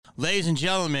Ladies and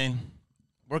gentlemen,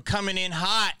 we're coming in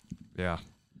hot. Yeah.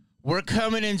 We're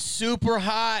coming in super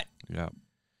hot. Yeah.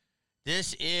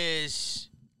 This is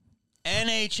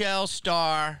NHL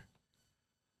star,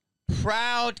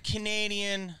 proud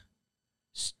Canadian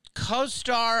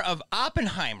co-star of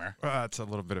Oppenheimer. That's a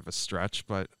little bit of a stretch,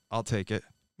 but I'll take it.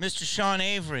 Mr. Sean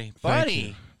Avery.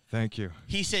 Buddy. Thank you.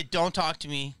 He said, don't talk to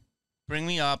me. Bring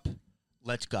me up.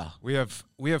 Let's go. We have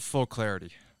full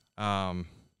clarity.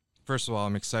 First of all,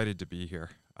 I'm excited to be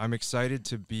here. I'm excited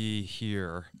to be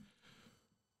here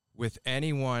with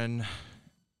anyone.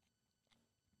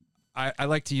 I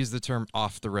like to use the term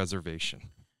off the reservation.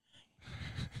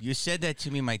 You said that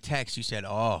to me in my text. You said,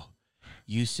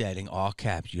 you said in all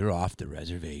caps, you're off the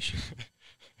reservation.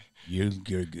 You're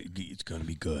good. It's going to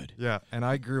be good. Yeah, and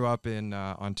I grew up in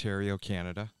Ontario,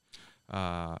 Canada,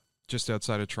 just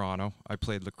outside of Toronto. I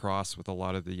played lacrosse with a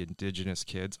lot of the Indigenous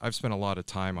kids. I've spent a lot of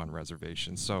time on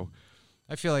reservations, so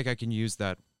I feel like I can use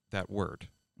that word.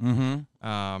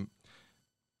 Mm-hmm.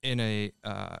 In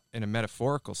a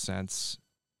metaphorical sense,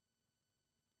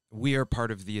 we are part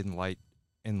of the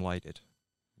enlightened.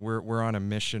 We're on a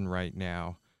mission right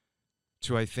now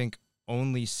to, I think,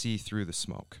 only see through the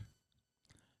smoke.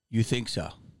 You think so?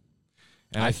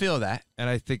 And I feel that. And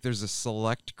I think there's a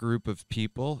select group of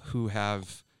people who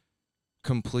have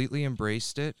completely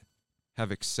embraced it, have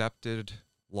accepted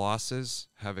losses,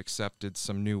 have accepted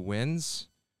some new wins,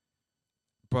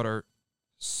 but are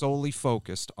solely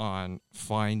focused on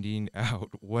finding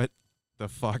out what the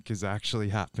fuck is actually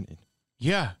happening.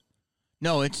 Yeah.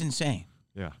 No, it's insane.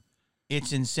 Yeah.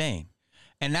 It's insane.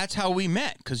 And that's how we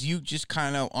met, because you just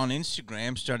kind of on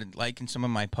Instagram started liking some of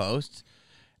my posts,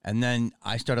 and then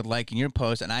I started liking your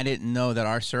posts, and I didn't know that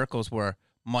our circles were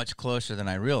much closer than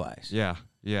I realized. Yeah,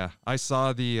 yeah. I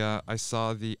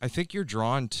think you're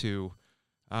drawn to,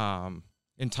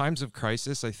 in times of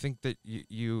crisis, I think that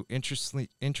you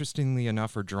interestingly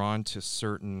enough are drawn to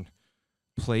certain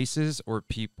places or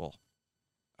people.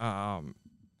 And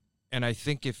I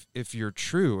think if you're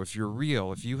true, if you're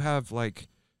real, if you have like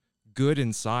good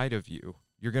inside of you,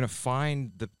 you're going to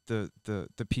find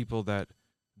the people that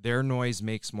their noise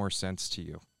makes more sense to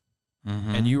you.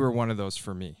 Mm-hmm. And you were one of those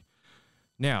for me.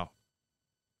 Now,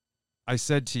 I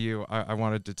said to you, I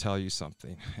wanted to tell you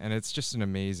something, and it's just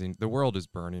the world is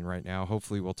burning right now.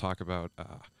 Hopefully we'll talk about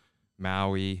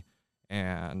Maui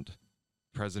and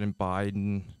President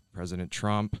Biden, President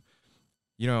Trump.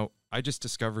 You know, I just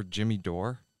discovered Jimmy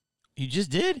Dore. You just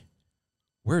did?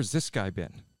 Where's this guy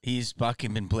been? He's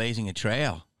fucking been blazing a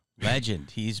trail.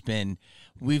 Legend.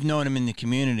 We've known him in the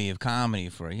community of comedy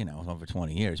for, over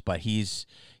 20 years, but he's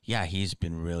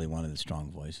been really one of the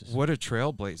strong voices. What a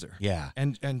trailblazer. Yeah.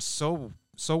 And so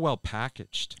well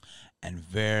packaged. And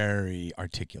very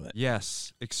articulate.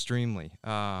 Yes, extremely.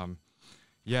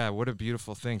 Yeah, what a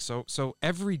beautiful thing. So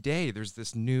every day there's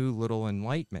this new little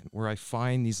enlightenment where I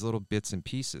find these little bits and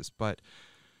pieces. But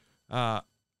a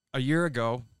year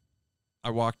ago, I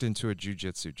walked into a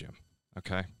jiu-jitsu gym,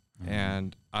 okay? Mm-hmm.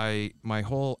 And my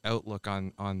whole outlook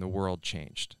on the world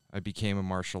changed. I became a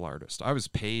martial artist. I was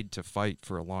paid to fight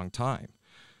for a long time.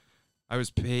 I was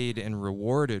paid and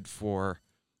rewarded for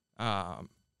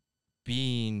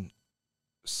being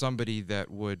somebody that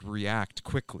would react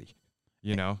quickly,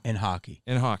 In hockey.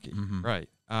 Mm-hmm. Right.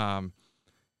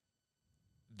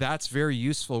 That's very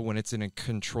useful when it's in a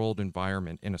controlled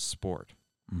environment in a sport,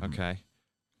 mm-hmm. Okay?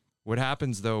 What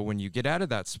happens, though, when you get out of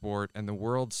that sport and the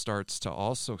world starts to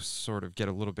also sort of get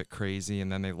a little bit crazy,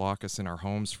 and then they lock us in our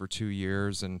homes for 2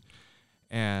 years,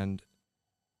 and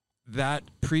that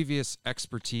previous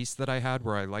expertise that I had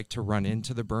where I like to run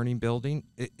into the burning building,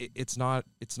 it's not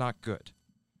good.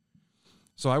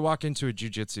 So I walk into a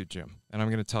jiu-jitsu gym, and I'm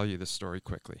going to tell you this story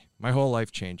quickly. My whole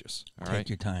life changes. All right? Take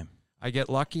your time. I get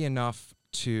lucky enough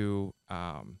to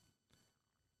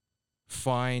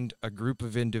find a group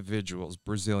of individuals,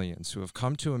 Brazilians, who have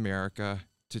come to America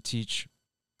to teach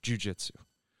jiu-jitsu.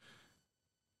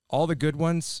 All the good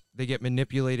ones, they get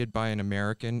manipulated by an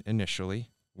American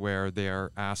initially, where they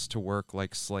are asked to work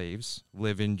like slaves,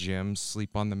 live in gyms,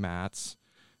 sleep on the mats,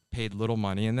 paid little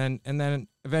money, and then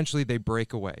eventually they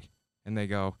break away and they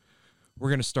go, we're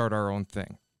going to start our own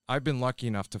thing. I've been lucky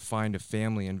enough to find a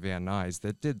family in Van Nuys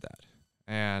that did that.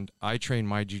 And I trained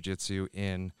my jiu-jitsu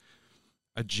in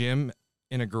a gym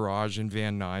in a garage in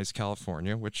Van Nuys,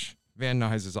 California, which Van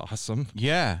Nuys is awesome.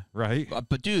 Yeah. Right?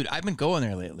 But dude, I've been going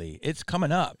there lately. It's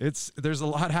coming up. There's a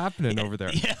lot happening over there.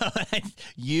 Yeah.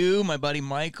 You, my buddy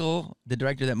Michael, the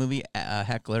director of that movie,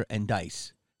 Heckler, and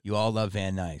Dice. You all love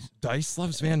Van Nuys. Dice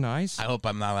loves Van Nuys? I hope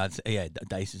I'm not allowed to say, yeah,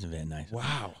 Dice is in Van Nuys.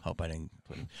 Wow. Hope I didn't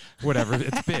put him. Whatever.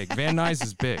 It's big. Van Nuys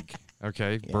is big.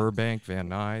 Okay, Yeah. Burbank, Van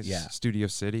Nuys, Yeah. Studio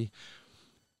City.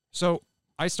 So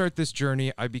I start this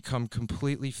journey. I become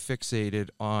completely fixated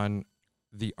on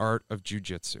the art of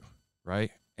jiu-jitsu,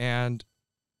 right? And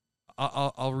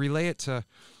I'll relay it to,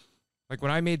 like,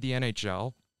 when I made the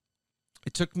NHL,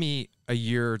 it took me a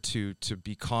year or two to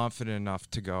be confident enough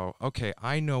to go, okay,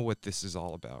 I know what this is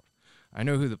all about. I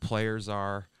know who the players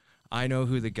are. I know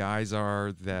who the guys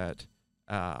are that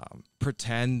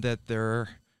pretend that they're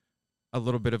a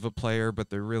little bit of a player, but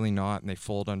they're really not, and they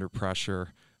fold under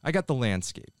pressure. I got the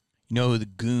landscape. You know who the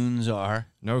goons are?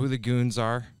 Know who the goons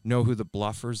are. Know who the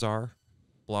bluffers are.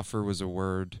 Bluffer was a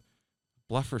word.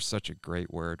 Bluffer's such a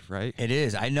great word, right? It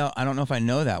is. I know. I don't know if I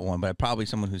know that one, but probably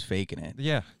someone who's faking it.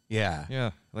 Yeah. Yeah.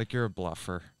 Yeah. Like you're a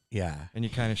bluffer. Yeah. And you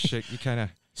kind of shake, you kind of.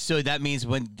 So that means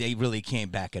when they really can't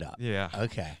back it up. Yeah.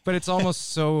 Okay. But it's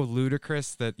almost so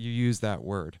ludicrous that you use that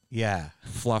word. Yeah.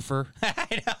 Fluffer.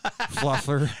 I know.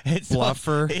 Fluffer. It's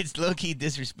bluffer. It's low-key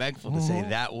disrespectful to say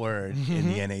that word in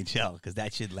the NHL because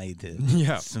that should lead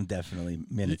to some definitely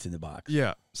minutes in the box.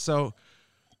 Yeah. So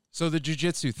the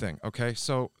jiu-jitsu thing, okay?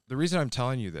 So the reason I'm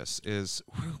telling you this is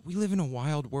we live in a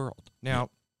wild world. Now,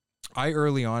 I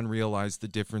early on realized the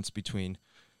difference between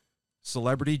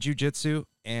celebrity jiu-jitsu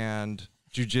and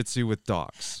jiu-jitsu with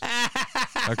dogs.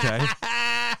 Okay?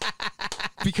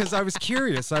 Because I was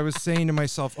curious. I was saying to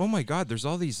myself, oh my God, there's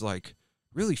all these like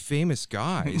really famous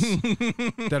guys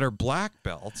that are black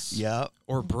belts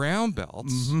or brown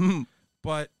belts,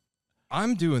 but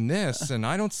I'm doing this and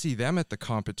I don't see them at the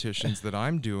competitions that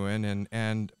I'm doing,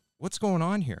 and what's going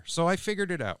on here? So I figured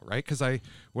it out, right? Because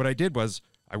what I did was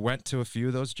I went to a few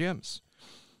of those gyms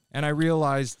and I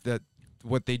realized that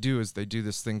what they do is they do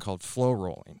this thing called flow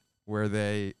rolling, where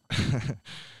they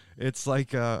it's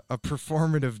like a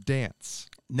performative dance.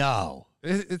 No.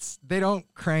 They don't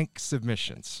crank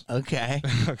submissions. Okay.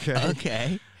 Okay.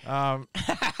 Okay.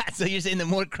 So you're saying the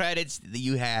more credits that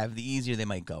you have, the easier they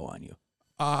might go on you.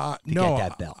 No, get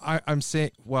that belt. I'm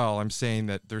saying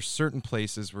that there's certain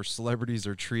places where celebrities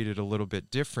are treated a little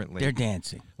bit differently. They're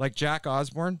dancing. Like Jack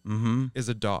Osborne is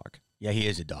a dog. Yeah, he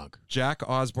is a dog. Jack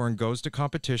Osborne goes to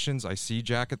competitions. I see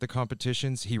Jack at the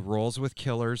competitions. He rolls with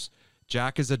killers.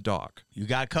 Jack is a dog. You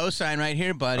got cosign right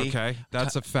here, buddy. Okay,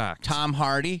 that's a fact. Tom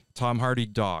Hardy. Tom Hardy,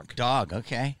 dog. Dog,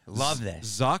 okay. Love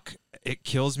this. Zuck, it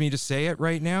kills me to say it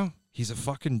right now. He's a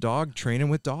fucking dog training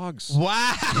with dogs.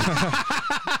 Wow.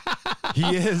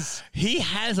 He is. He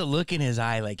has a look in his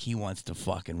eye like he wants to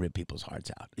fucking rip people's hearts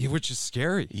out. Which is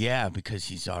scary. Yeah, because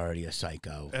he's already a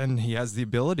psycho. And he has the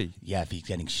ability. Yeah, if he's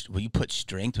getting, you put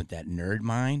strength with that nerd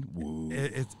mind. Woo.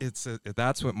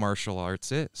 That's what martial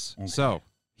arts is. Okay. So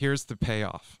here's the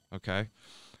payoff. Okay,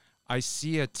 I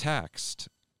see a text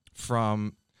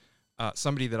from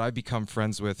somebody that I become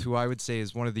friends with, who I would say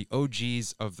is one of the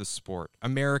OGs of the sport,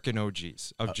 American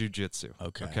OGs of jiu-jitsu.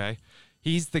 Okay.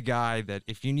 He's the guy that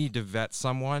if you need to vet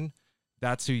someone,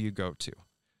 that's who you go to.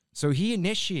 So he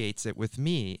initiates it with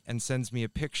me and sends me a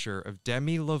picture of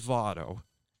Demi Lovato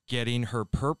getting her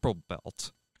purple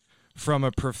belt from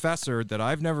a professor that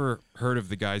I've never heard of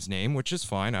the guy's name, which is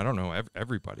fine. I don't know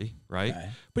everybody, right? Okay.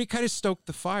 But he kind of stoked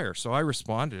the fire. So I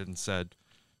responded and said,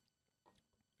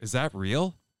 is that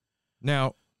real?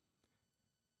 Now,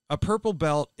 a purple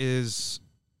belt is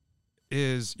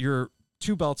your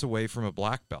 2 belts away from a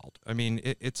black belt. I mean,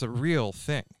 it's a real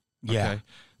thing. Okay? Yeah.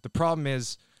 The problem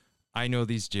is, I know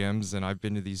these gyms, and I've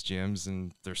been to these gyms,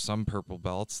 and there's some purple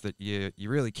belts that you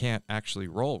really can't actually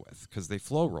roll with because they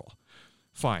flow roll.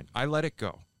 Fine, I let it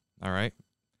go. All right.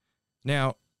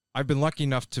 Now, I've been lucky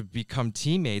enough to become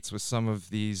teammates with some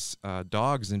of these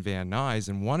dogs in Van Nuys,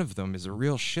 and one of them is a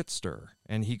real shit stirrer,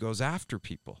 and he goes after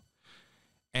people.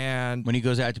 And when he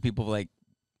goes after people, like,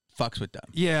 fucks with them.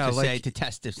 Yeah, to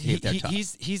test if they're tough.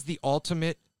 He's the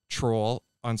ultimate troll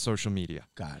on social media.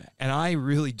 Got it. And I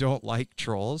really don't like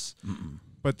trolls.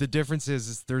 But the difference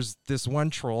is there's this one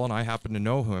troll, and I happen to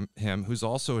know him who's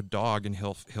also a dog, and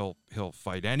he'll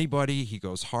fight anybody. He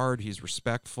goes hard. He's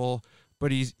respectful,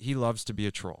 but he loves to be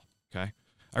a troll. Okay,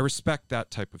 I respect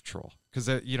that type of troll because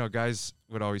guys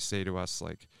would always say to us,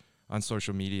 like, on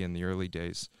social media in the early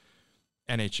days,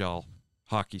 NHL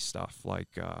hockey stuff, like,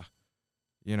 well,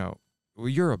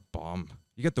 you're a bum.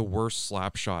 You get the worst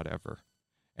slap shot ever.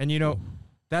 And,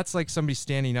 that's like somebody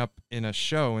standing up in a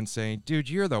show and saying, dude,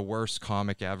 you're the worst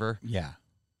comic ever. Yeah.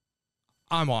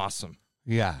 I'm awesome.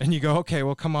 Yeah. And you go, okay,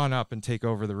 well, come on up and take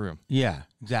over the room. Yeah,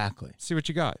 exactly. See what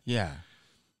you got. Yeah.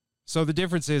 So the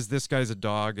difference is this guy's a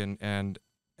dog. And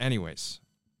anyways,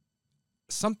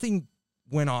 something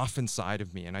went off inside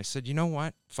of me. And I said, you know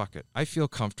what? Fuck it. I feel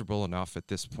comfortable enough at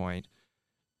this point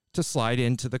to slide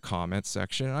into the comments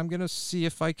section. And I'm going to see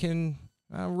if I can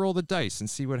I'll roll the dice and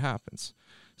see what happens.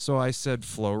 So I said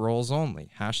flow rolls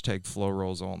only, hashtag flow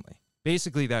rolls only.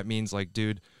 Basically, that means like,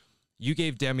 dude, you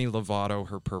gave Demi Lovato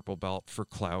her purple belt for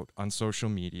clout on social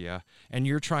media, and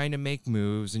you're trying to make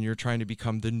moves, and you're trying to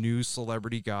become the new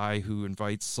celebrity guy who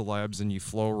invites celebs, and you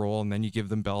flow roll, and then you give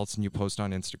them belts, and you post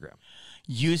on Instagram.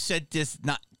 You said this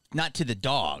not to the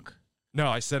dog. No,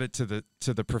 I said it to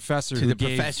the professor who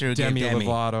gave Demi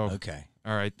Lovato. Okay.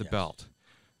 All right, the belt.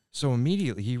 So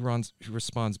immediately he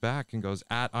responds back and goes,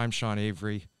 @I'm Sean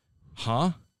Avery.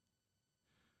 Huh?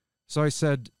 So I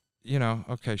said,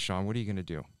 okay, Sean, what are you going to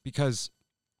do? Because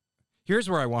here's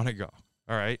where I want to go.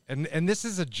 All right. And this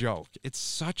is a joke. It's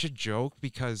such a joke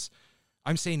because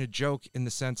I'm saying a joke in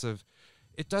the sense of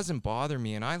it doesn't bother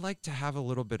me. And I like to have a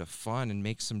little bit of fun and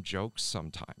make some jokes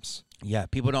sometimes. Yeah.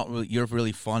 People don't really, you're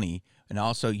really funny. And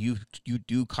also you're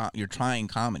trying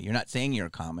comedy. You're not saying you're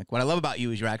a comic. What I love about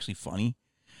you is you're actually funny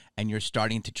and you're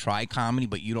starting to try comedy,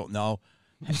 but you don't know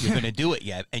if you're going to do it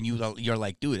yet. And you're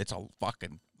like, dude, it's a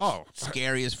fucking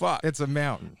scary as fuck. It's a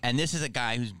mountain. And this is a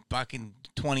guy who's fucking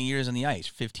 20 years on the ice,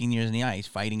 15 years on the ice,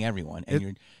 fighting everyone. And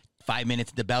you're 5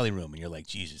 minutes at the belly room, and you're like,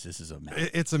 Jesus, this is a mountain.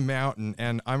 It's a mountain,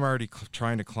 and I'm already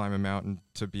trying to climb a mountain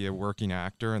to be a working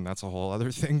actor, and that's a whole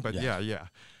other thing. But yeah.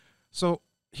 So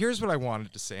here's what I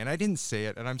wanted to say, and I didn't say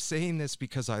it, and I'm saying this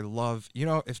because I love,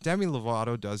 if Demi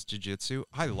Lovato does jiu-jitsu,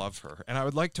 I love her, and I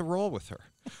would like to roll with her.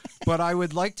 But I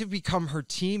would like to become her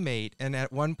teammate and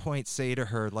at one point say to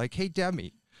her, like, hey,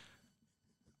 Demi,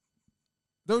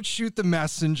 don't shoot the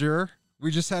messenger. We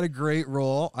just had a great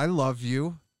roll. I love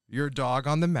you. You're a dog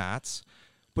on the mats.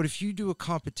 But if you do a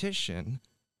competition,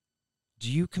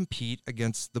 do you compete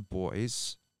against the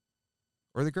boys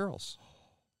or the girls?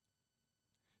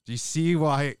 Do you see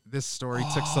why this story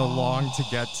took so long to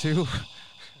get to?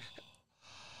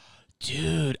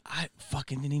 Dude, I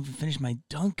fucking didn't even finish my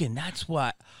Dunkin'. That's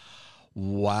what.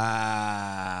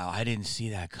 Wow. I didn't see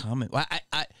that coming. Well,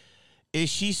 is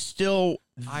she still...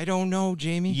 I don't know,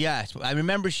 Jamie. Yes. I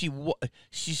remember she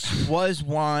was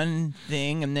one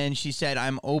thing, and then she said,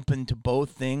 I'm open to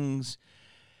both things,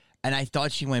 and I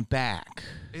thought she went back.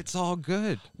 It's all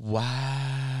good.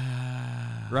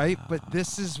 Wow. Right? But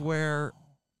this is where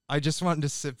I just wanted to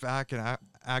sit back and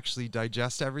actually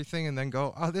digest everything and then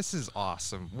go, oh, this is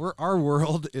awesome. Our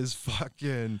world is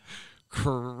fucking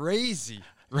crazy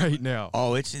right now.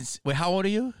 Oh, wait, how old are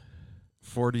you?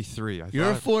 43.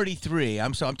 You're 43.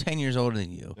 I'm 10 years older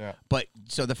than you. Yeah. But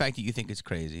so the fact that you think it's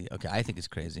crazy. Okay, I think it's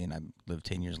crazy, and I've lived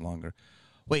 10 years longer.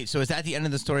 Wait, so is that the end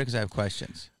of the story? Because I have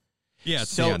questions. Yeah.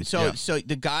 So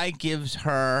the guy gives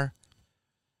her,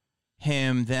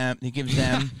 him, them. He gives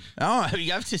them. Oh,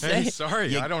 you have to say. Hey,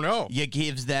 sorry, I don't know. You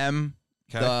gives them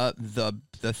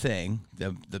the thing,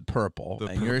 the purple,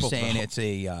 and you're saying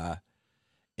belt.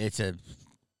 It's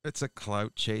a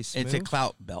clout chase. It's move? A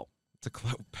clout belt. It's a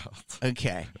clout belt.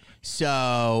 Okay.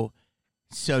 So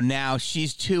now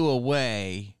she's 2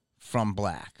 away from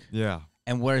black. Yeah.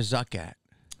 And where's Zuck at?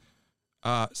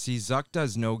 See, Zuck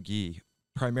does no gi,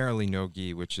 primarily no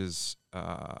gi, which is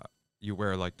you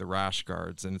wear like the rash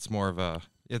guards, and it's more of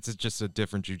it's just a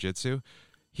different jiu-jitsu.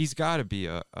 He's got to be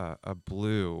a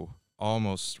blue,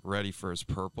 almost ready for his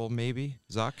purple, maybe,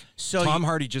 Zuck. So Tom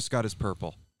Hardy just got his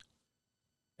purple.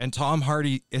 And Tom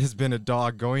Hardy has been a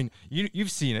dog going.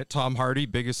 You've seen it. Tom Hardy,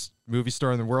 biggest movie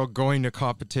star in the world, going to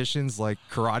competitions like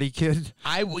Karate Kid.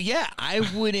 I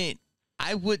wouldn't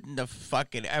have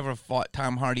fucking ever fought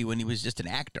Tom Hardy when he was just an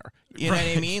actor. You know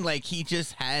what I mean? Like, he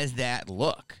just has that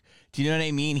look. Do you know what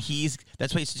I mean?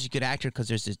 That's why he's such a good actor, because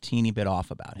there's this teeny bit off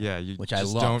about him. Yeah, which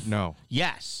just I love. Don't know.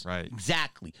 Yes. Right.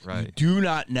 Exactly. Right. You do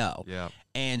not know. Yeah.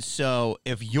 And so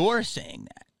if you're saying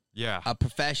that, yeah, a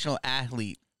professional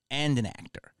athlete and an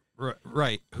actor.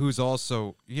 Right. Who's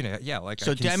also, like.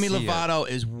 So Demi Lovato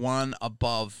is one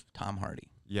above Tom Hardy.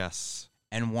 Yes.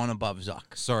 And one above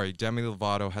Zuck. Sorry, Demi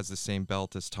Lovato has the same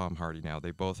belt as Tom Hardy now. They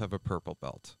both have a purple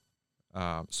belt.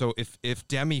 So if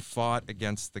Demi fought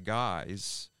against the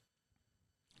guys,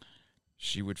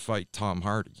 she would fight Tom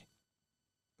Hardy.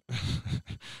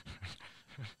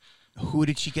 Who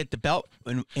did she get the belt?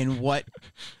 And what,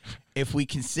 if we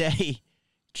can say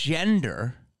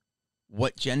gender,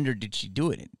 what gender did she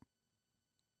do it in?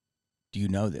 Do you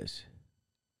know this?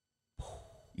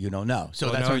 You don't know. So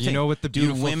that's what I'm saying. What the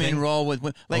beautiful do women thing? Roll with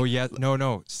women? Like, oh, yeah.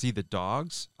 No. See, the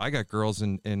dogs, I got girls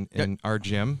in our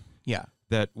gym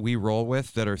that we roll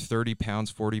with that are 30 pounds,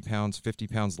 40 pounds, 50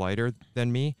 pounds lighter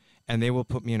than me, and they will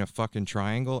put me in a fucking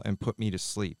triangle and put me to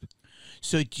sleep.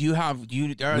 So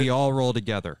we all roll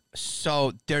together.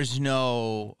 So there's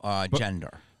no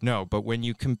gender. No, but when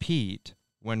you compete,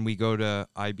 when we go to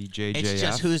IBJJF. It's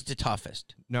just who's the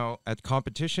toughest. No, at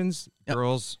competitions, No,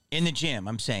 girls. In the gym,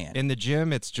 I'm saying. In the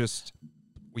gym, it's just.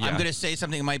 Yeah, I'm going to say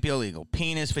something that might be illegal.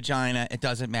 Penis, vagina, it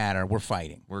doesn't matter. We're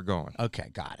fighting. we're going. Okay,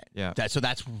 got it. Yeah. So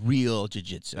that's real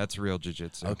jiu-jitsu. That's real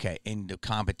jiu-jitsu. Okay, in the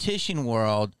competition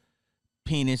world,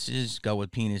 penises go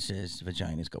with penises,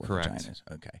 vaginas go with Correct. vaginas.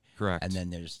 Okay. Correct. And then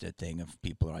there's the thing of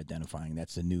people are identifying.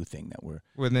 That's the new thing that we're.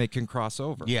 When they can cross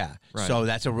over. Yeah. Right. So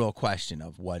that's a real question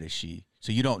of what is she.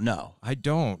 So you don't know. I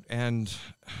don't, and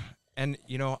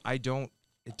I don't.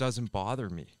 It doesn't bother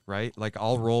me, right? Like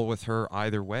I'll roll with her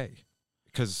either way,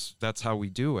 because that's how we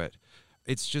do it.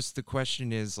 It's just the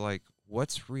question is like,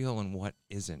 what's real and what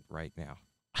isn't right now.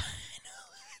 I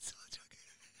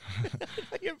know.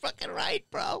 You're fucking right,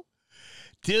 bro.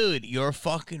 Dude, you're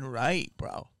fucking right,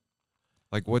 bro.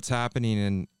 Like what's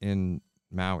happening in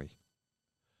Maui.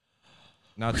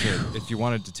 Not to, if you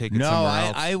wanted to take it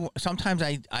somewhere else. Sometimes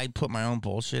I put my own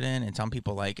bullshit in, and some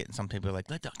people like it, and some people are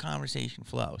like, let the conversation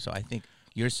flow. So I think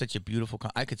you're such a beautiful.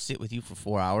 I could sit with you for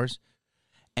 4 hours,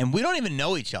 and we don't even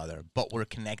know each other, but we're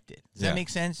connected. Does that make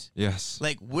sense? Yes.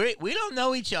 Like we don't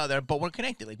know each other, but we're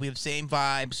connected. Like we have same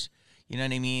vibes. You know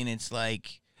what I mean? It's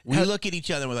like we look at each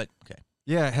other, and we're like, okay.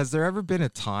 Yeah. Has there ever been a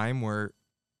time where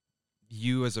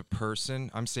you as a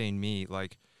person, I'm saying me,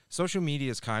 like. Social media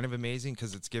is kind of amazing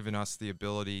because it's given us the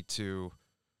ability to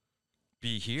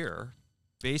be here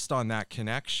based on that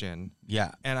connection.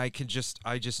 Yeah. And I just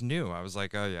knew. I was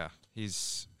like, oh yeah,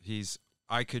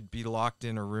 I could be locked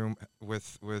in a room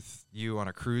with you on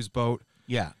a cruise boat.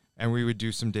 Yeah. And we would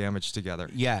do some damage together.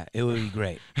 Yeah, it would be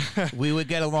great. We would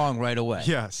get along right away.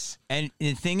 Yes. And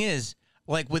the thing is,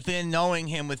 like within knowing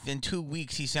him, within 2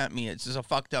 weeks, he sent me, it's just a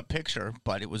fucked up picture,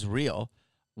 but it was real,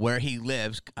 where he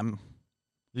lives.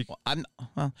 He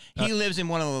lives in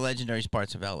one of the legendary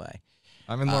parts of LA.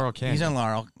 I'm in Laurel Canyon. He's in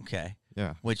Laurel, okay.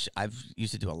 Yeah. Which I've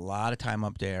used to do a lot of time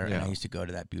up there, Yeah. and I used to go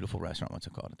to that beautiful restaurant. What's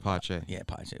it called? Pache. Yeah,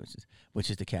 Pache, which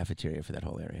is the cafeteria for that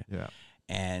whole area. Yeah.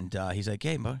 And he's like,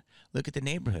 hey, bro, look at the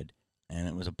neighborhood. And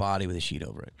it was a body with a sheet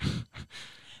over it.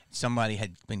 Somebody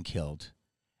had been killed,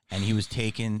 and he was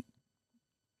taking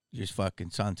your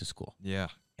fucking son to school. Yeah.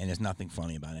 And there's nothing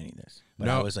funny about any of this. But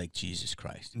No. I was like, Jesus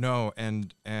Christ. No,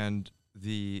 and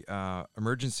the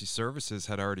emergency services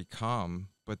had already come,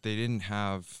 but they didn't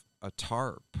have a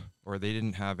tarp or they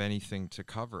didn't have anything to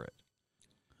cover it.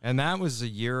 And that was a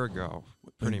year ago,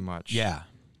 pretty much. Yeah.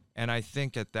 And I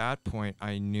think at that point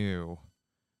I knew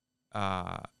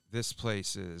this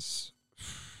place is,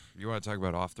 you want to talk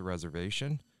about off the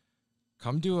reservation?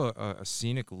 Come do a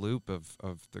scenic loop of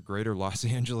the greater Los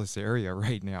Angeles area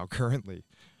right now, currently.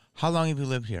 How long have you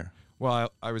lived here?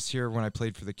 Well, I was here when I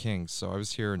played for the Kings, so I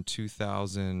was here in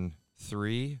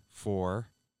 2003, 4,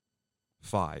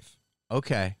 5.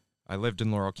 Okay. I lived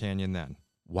in Laurel Canyon then.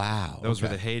 Wow. Those were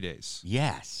okay. the heydays.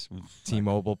 Yes.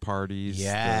 T-Mobile parties,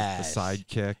 Yes. the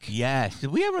sidekick. Yes.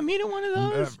 Did we ever meet at one of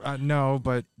those? No,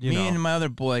 but you know. Me and my other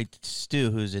boy Stu,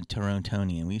 who's a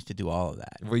Torontonian, we used to do all of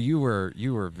that. Well, you were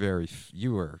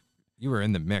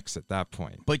in the mix at that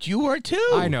point. But you were too.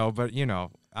 I know, but you know.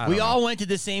 We all went to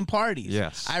the same parties.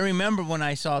 Yes. I remember when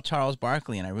I saw Charles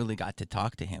Barkley, and I really got to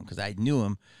talk to him because I knew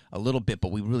him a little bit,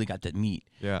 but we really got to meet.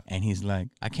 Yeah. And he's like,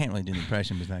 I can't really do the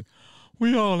impression, but he's like,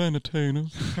 we all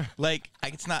entertainers. Like,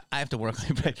 it's not, I have to work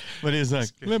like that, but he's like,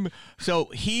 let me. So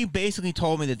he basically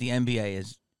told me that the NBA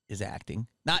is acting.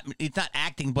 It's not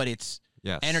acting, but it's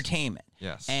entertainment.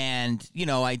 Yes. And, you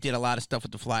know, I did a lot of stuff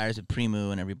with the Flyers at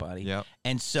Premu and everybody. Yep.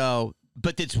 And so,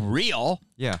 but it's real.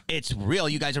 Yeah. It's real.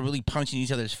 You guys are really punching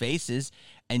each other's faces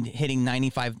and hitting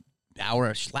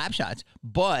 95-hour slap shots,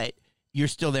 but you're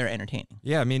still there entertaining.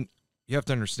 Yeah, I mean, you have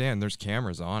to understand there's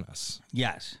cameras on us.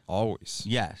 Yes. Always.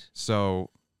 Yes.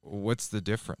 So what's the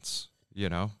difference, you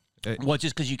know? Well,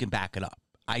 just because you can back it up.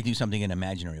 I do something in an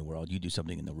imaginary world. You do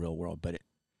something in the real world, but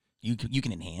you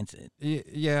can enhance it.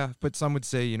 Yeah, but some would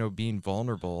say, you know, being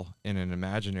vulnerable in an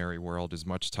imaginary world is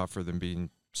much tougher than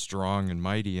being strong and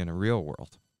mighty in a real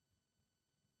world.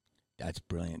 That's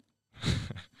brilliant.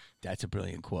 That's a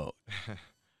brilliant quote.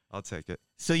 I'll take it.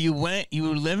 So you were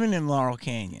living in Laurel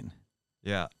Canyon.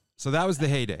 Yeah. So that was the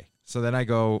heyday. So then I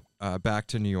go back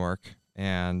to New York,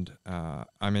 and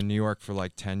I'm in New York for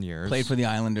like 10 years. Played for the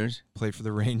Islanders. Played for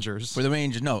the Rangers. For the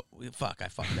Rangers. No, fuck, I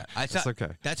fucked that. That's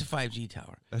okay. That's a 5G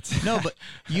tower. That's no, but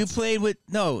you played with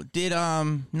did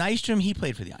Nystrom? He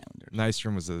played for the Islanders.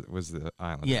 Nystrom was the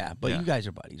Islander. Yeah, but you guys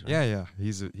are buddies, right? Yeah.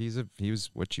 He was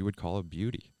what you would call a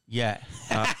beauty. Yeah.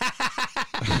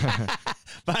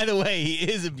 By the way,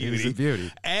 he is a beauty. He's a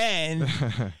beauty. And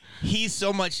he's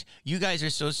so much. You guys are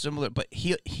so similar, but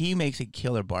he makes a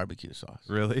killer barbecue sauce.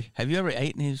 Really? Have you ever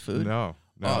eaten his food? No.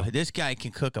 Oh, this guy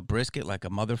can cook a brisket like a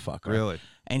motherfucker. Really?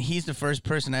 And he's the first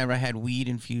person I ever had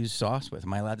weed-infused sauce with.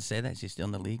 Am I allowed to say that? Is he still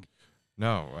in the league?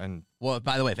 No, and Well,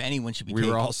 by the way, if anyone should be we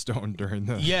were all stoned during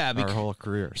our whole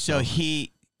career. So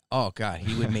he, oh, God,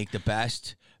 he would make the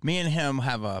best. Me and him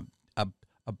have a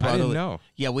brotherly. I didn't know.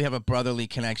 Yeah, we have a brotherly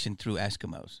connection through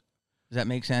Eskimos. Does that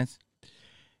make sense?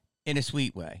 In a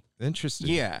sweet way. Interesting.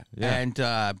 Yeah. And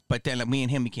but then me and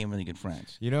him became really good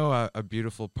friends. You know, a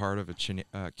beautiful part of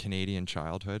a Canadian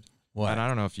childhood. What? And I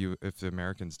don't know if the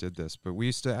Americans did this, but we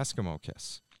used to Eskimo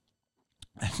kiss.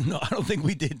 No, I don't think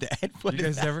we did that. What You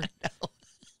is guys never?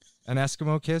 An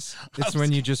Eskimo kiss? It's I'm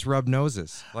when you just rub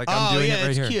noses. Like I'm doing it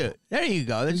right here. Cute. There you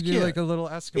go. That's You cute. do like a little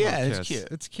Eskimo kiss. That's cute.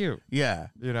 It's cute. Yeah.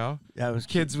 You know? That was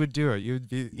Kids would do it. You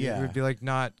would be like,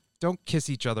 don't kiss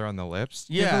each other on the lips.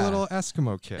 Give Yeah. a little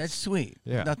Eskimo kiss. That's sweet.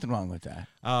 Yeah. Nothing wrong with that.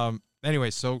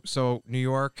 Anyway, so New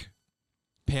York,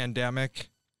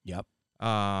 pandemic, Yep.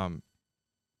 have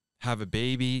a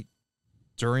baby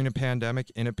during a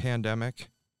pandemic, in a pandemic.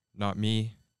 Not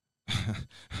me,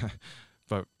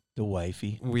 but The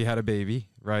wifey. we had a baby,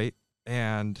 right?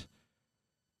 And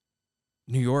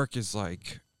New York is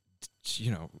like,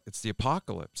 it's the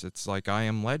apocalypse. It's like I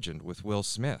Am Legend with Will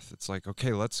Smith. It's like,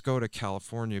 okay, let's go to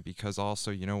California because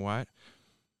also, you know what?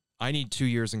 I need 2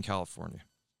 years in California.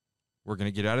 We're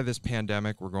going to get out of this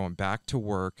pandemic. We're going back to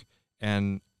work,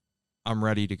 and I'm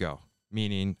ready to go.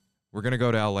 Meaning, we're going to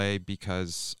go to LA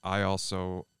because I'm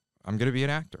going to be an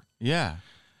actor. Yeah.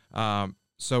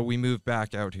 So we moved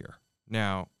back out here.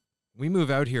 Now, we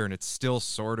move out here, and it's still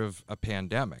sort of a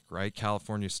pandemic, right?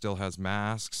 California still has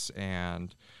masks,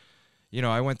 and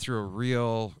I went through a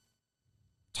real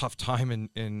tough time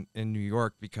in New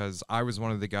York because I was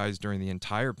one of the guys during the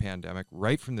entire pandemic,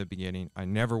 right from the beginning. I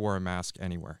never wore a mask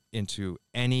anywhere, into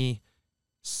any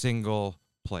single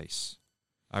place.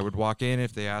 I would walk in.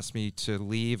 If they asked me to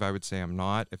leave, I would say I'm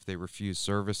not. If they refused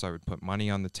service, I would put money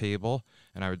on the table,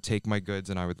 and I would take my goods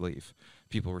and I would leave.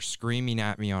 People were screaming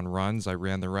at me on runs. I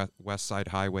ran the West Side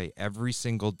Highway every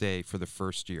single day for the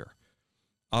first year,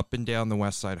 up and down the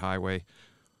West Side Highway.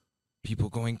 People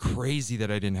going crazy that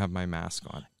I didn't have my mask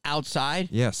on. Outside?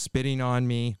 Yeah, spitting on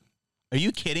me. Are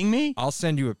you kidding me? I'll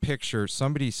send you a picture.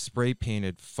 Somebody spray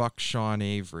painted "Fuck Sean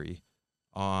Avery"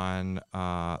 on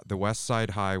the West Side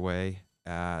Highway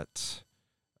at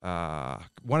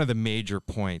one of the major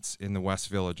points in the West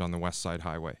Village on the West Side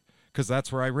Highway, because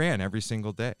that's where I ran every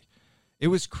single day. It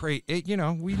was crazy.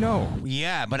 We know.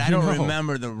 Yeah, but I don't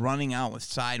remember the running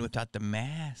outside without the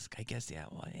mask. I guess, yeah.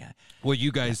 Well, yeah. Well,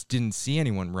 you guys didn't see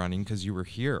anyone running because you were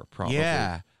here, probably.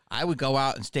 Yeah. I would go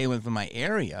out and stay within my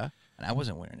area, and I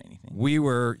wasn't wearing anything. We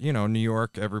were, New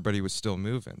York, everybody was still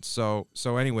moving. So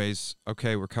anyways,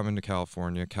 okay, we're coming to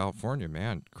California. California,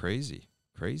 man, crazy.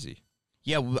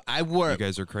 Yeah, I wore. You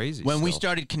guys are crazy. When we still.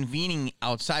 started convening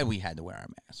outside, we had to wear our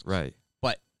masks. Right.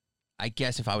 But I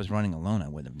guess if I was running alone, I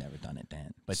would have never done it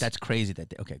then. But that's crazy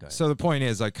that okay, go ahead. So the point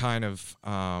is, I kind of.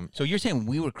 So you're saying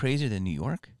we were crazier than New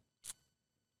York?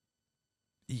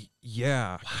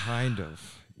 Yeah, kind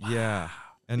of. Wow. Yeah.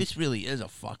 And this really is a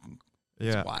fucking.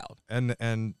 It's yeah. wild.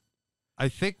 And I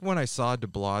think when I saw de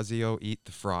Blasio eat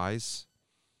the fries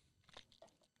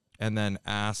and then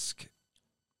ask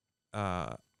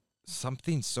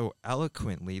something so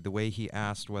eloquently, the way he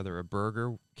asked whether a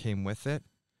burger came with it,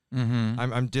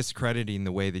 I'm discrediting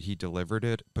the way that he delivered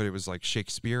it, but it was like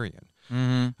Shakespearean.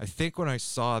 I think when I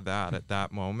saw that at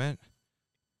that moment,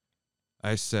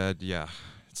 I said, yeah,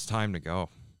 it's time to go.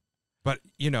 But,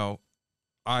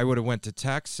 I would have went to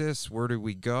Texas. Where did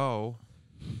we go?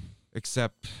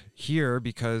 Except here,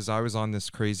 because I was on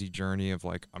this crazy journey of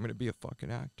like, I'm going to be a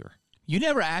fucking actor. You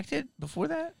never acted before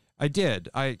that? I did.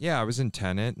 I was in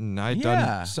Tenet, and I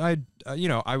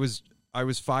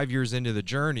was 5 years into the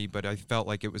journey, but I felt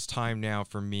like it was time now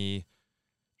for me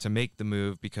to make the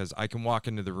move because I can walk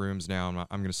into the rooms now and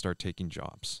I'm going to start taking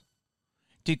jobs.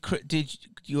 Did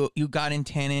you got in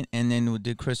Tenet, and then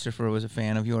did Christopher was a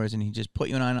fan of yours, and he just put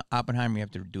you on Oppenheimer? You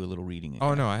have to do a little reading again.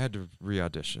 Oh no, I had to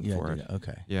re-audition for it.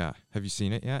 Okay. Yeah. Have you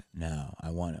seen it yet? No, I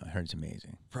want to. I heard it's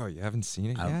amazing. Bro, you haven't seen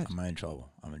it yet? I'm in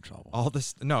trouble. All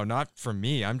this? No, not from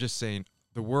me. I'm just saying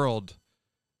the world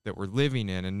that we're living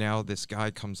in, and now this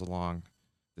guy comes along,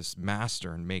 this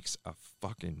master, and makes a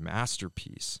fucking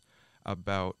masterpiece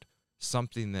about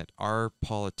something that our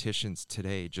politicians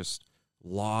today just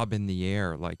lob in the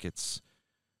air like it's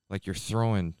like you're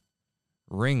throwing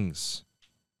rings,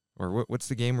 or what's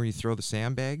the game where you throw the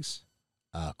sandbags?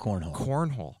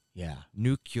 Cornhole. Yeah.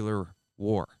 Nuclear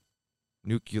war,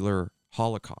 nuclear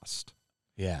holocaust.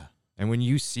 Yeah. And when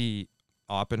you see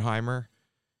Oppenheimer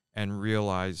and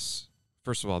realize,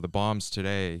 first of all, the bombs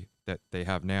today that they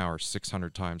have now are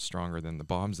 600 times stronger than the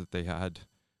bombs that they had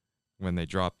when they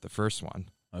dropped the first one.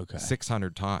 Okay.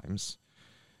 600 times.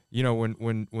 You know,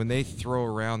 when they throw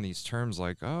around these terms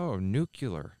like, oh,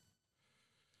 nuclear,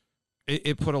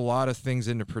 it put a lot of things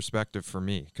into perspective for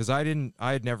me, because I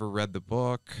had never read the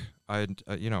book.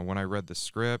 When I read the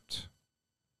script,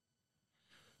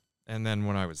 and then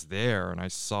when I was there and I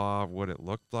saw what it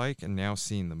looked like, and now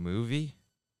seeing the movie,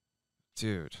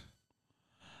 dude.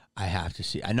 I have to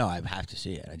see. I know I have to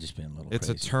see it. I just been a little. It's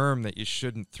crazy. a term that you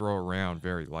shouldn't throw around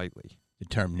very lightly. The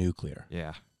term nuclear.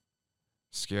 Yeah,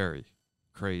 scary,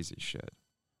 crazy shit.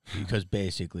 Because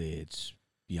basically, it's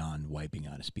beyond wiping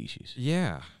out a species.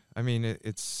 Yeah, I mean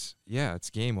it's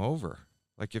game over.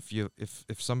 Like if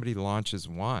somebody launches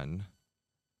one,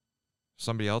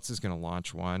 somebody else is going to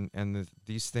launch one, and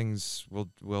these things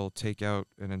will take out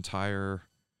an entire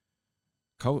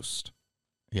coast.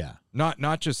 Yeah.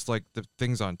 Not just like the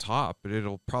things on top, but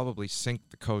it'll probably sink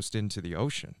the coast into the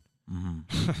ocean.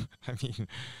 Mm-hmm. I mean,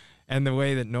 and the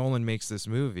way that Nolan makes this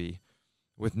movie,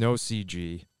 with no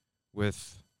CG,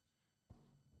 with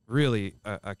really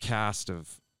a cast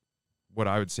of what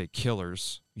I would say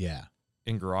killers. Yeah.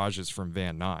 In garages from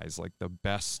Van Nuys, like the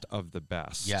best of the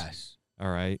best. Yes. All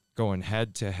right. Going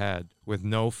head to head with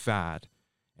no fat.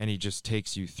 And he just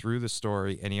takes you through the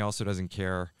story. And he also doesn't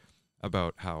care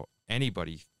about how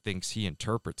anybody thinks he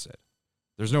interprets it.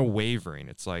 There's no wavering.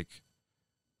 It's like,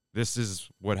 this is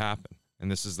what happened,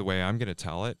 and this is the way I'm going to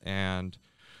tell it. And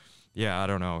yeah, I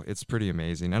don't know. It's pretty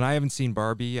amazing. And I haven't seen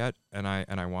Barbie yet, and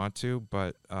I want to,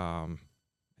 but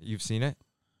you've seen it?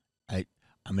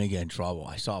 I'm going to get in trouble.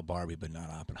 I saw Barbie, but not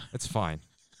Oppenheimer. It's fine.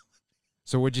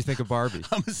 So what'd you think of Barbie?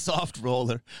 I'm a soft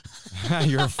roller.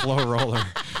 You're a flow roller.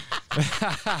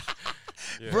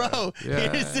 Yeah. Bro,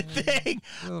 here's the thing.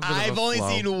 I've only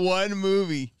seen one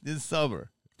movie this summer.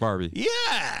 Barbie.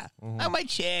 Yeah. Mm-hmm. I'm my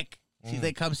chick. She's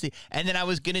like, come see. And then I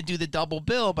was going to do the double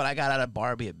bill, but I got out of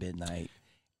Barbie at midnight.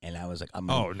 And I was like,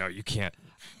 oh, no, you can't.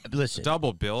 Listen.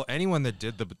 Double bill? Anyone that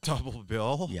did the double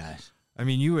bill? Yes. I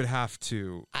mean, you would have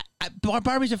to.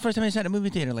 Barbie's the first time I saw a movie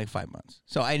theater in like 5 months.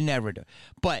 So I never do.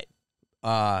 But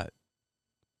I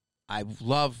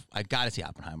got to see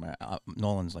Oppenheimer.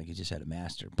 Nolan's, like you just said, a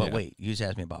master. But wait, you just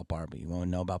asked me about Barbie. You want to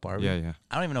know about Barbie? Yeah.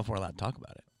 I don't even know if we're allowed to talk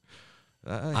about it.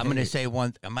 I'm going to say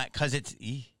one, because it's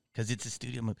a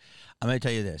studio movie. I'm going to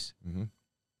tell you this. Mm-hmm.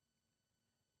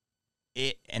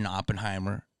 It and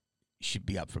Oppenheimer should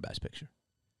be up for Best Picture.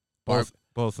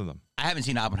 Both of them. I haven't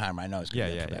seen Oppenheimer. I know it's going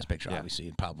to be up for Best Picture, yeah. obviously,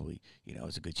 and probably,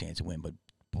 it's a good chance to win. But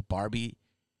Barbie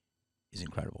is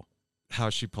incredible. How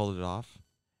she pulled it off?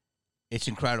 It's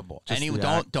incredible. Just Anyone,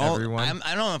 don't. everyone?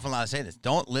 I don't know if I'm allowed to say this.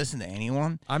 Don't listen to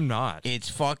anyone. I'm not. It's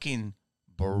fucking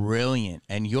brilliant.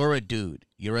 And you're a dude.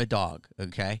 You're a dog.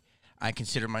 Okay. I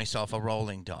consider myself a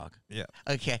rolling dog. Yeah.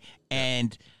 Okay.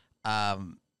 And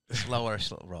slow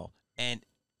roll. And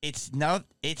it's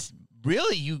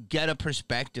really, you get a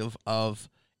perspective of,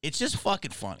 it's just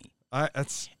fucking funny.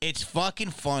 It's fucking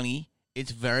funny.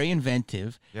 It's very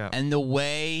inventive. Yeah. And the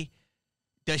way,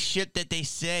 the shit that they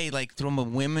say, like from a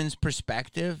women's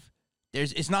perspective,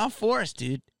 it's not forced,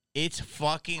 dude. It's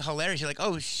fucking hilarious. You're like,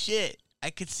 oh shit,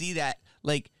 I could see that.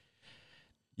 Like,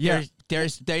 yeah,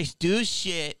 there's do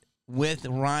shit with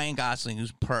Ryan Gosling,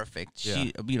 who's perfect. Yeah.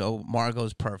 She,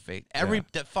 Margot's perfect.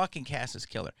 The fucking cast is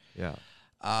killer. Yeah.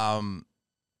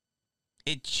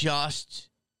 It just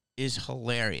is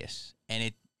hilarious,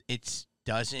 and it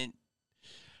doesn't.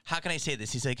 How can I say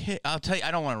this? He's like, hey, I'll tell you,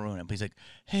 I don't want to ruin it, but he's like,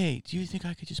 hey, do you think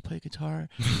I could just play guitar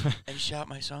and shout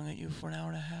my song at you for an hour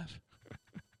and a half?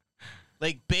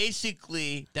 Like,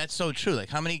 basically, that's so true. Like,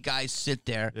 how many guys sit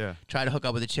there, try to hook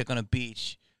up with a chick on a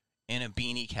beach in a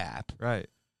beanie cap? Right.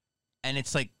 And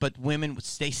it's like, but women,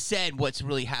 they said what's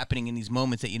really happening in these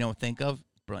moments that you don't think of.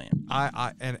 Brilliant.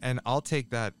 And I'll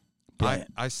take that.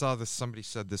 Brilliant. I saw this, somebody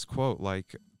said this quote,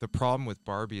 like, the problem with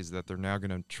Barbie is that they're now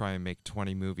going to try and make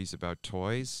 20 movies about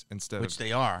toys Which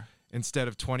they are. Instead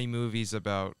of 20 movies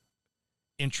about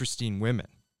interesting women,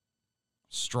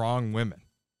 strong women.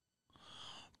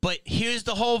 But here's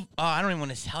the whole, I don't even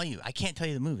want to tell you. I can't tell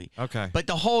you the movie. Okay. But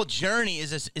the whole journey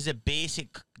is a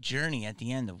basic journey at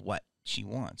the end of what she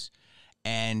wants.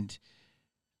 And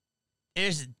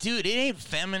it ain't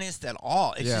feminist at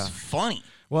all. It's just funny.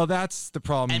 Well, that's the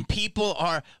problem. And people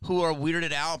who are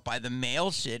weirded out by the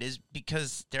male shit is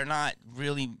because they're not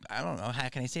really, I don't know, how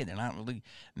can I say it? They're not really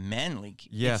men. Like,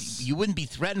 yes. You wouldn't be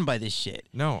threatened by this shit.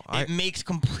 No. It makes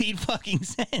complete fucking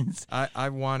sense. I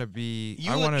want to be,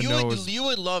 You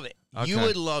would love it. Okay. You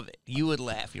would love it. You would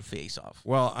laugh your face off.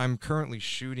 Well, I'm currently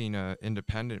shooting an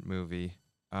independent movie,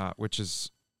 which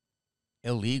is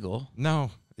illegal.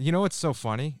 No. You know what's so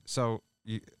funny? So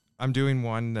I'm doing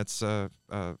one that's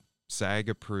SAG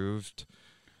approved.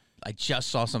 I just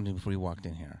saw something before you walked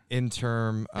in here.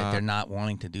 Interim. That they're not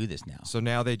wanting to do this now. So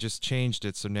now they just changed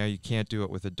it. So now you can't do it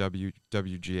with a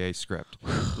WGA script.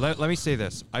 let me say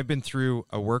this. I've been through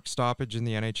a work stoppage in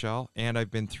the NHL, and I've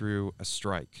been through a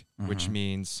strike, which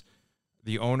means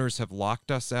the owners have locked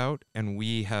us out, and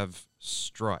we have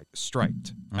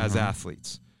striked as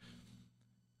athletes.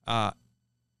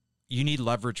 You need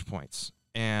leverage points.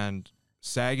 And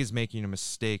SAG is making a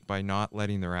mistake by not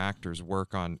letting their actors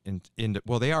work on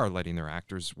they are letting their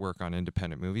actors work on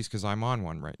independent movies, because I'm on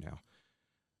one right now.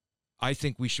 I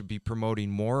think we should be promoting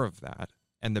more of that,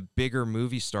 and the bigger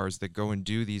movie stars that go and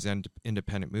do these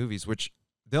independent movies, which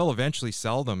they'll eventually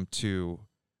sell them to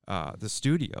the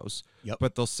studios,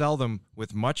 but they'll sell them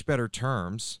with much better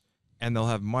terms, and they'll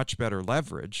have much better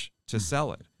leverage to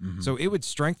sell it. So it would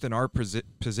strengthen our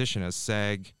position as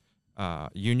SAG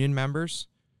union members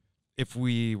if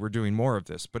we were doing more of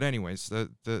this. But anyways,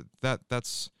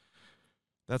 that's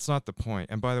not the point.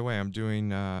 And by the way, I'm doing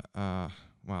well,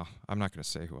 I'm not going to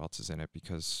say who else is in it,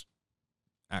 because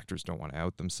actors don't want to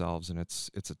out themselves, and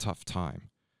it's a tough time.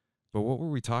 But what were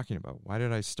we talking about? Why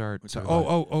did I start?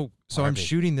 So I'm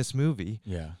shooting this movie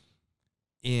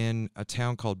in a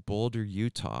town called Boulder,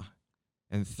 Utah,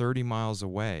 and 30 miles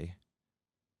away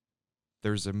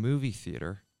there's a movie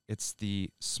theater. It's the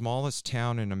smallest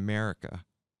town in America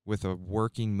with a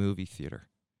working movie theater.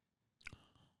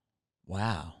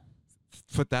 Wow.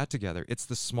 Put that together. It's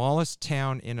the smallest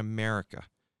town in America,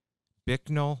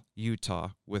 Bicknell,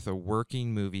 Utah, with a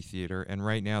working movie theater. And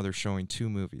right now they're showing 2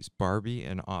 movies, Barbie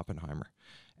and Oppenheimer.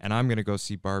 And I'm going to go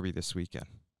see Barbie this weekend.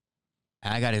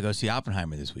 I got to go see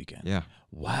Oppenheimer this weekend. Yeah.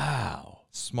 Wow.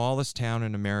 Smallest town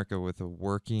in America with a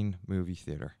working movie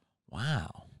theater.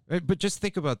 Wow. But just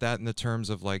think about that in the terms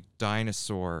of like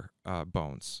dinosaur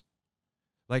bones.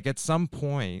 Like at some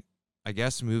point, I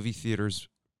guess movie theaters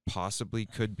possibly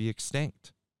could be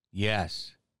extinct.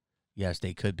 Yes. Yes,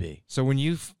 they could be. So when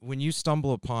you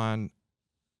stumble upon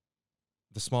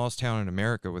the smallest town in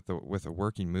America with a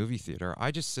working movie theater,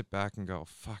 I just sit back and go,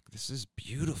 "Fuck, this is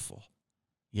beautiful."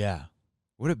 Yeah.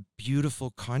 What a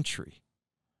beautiful country.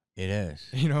 It is.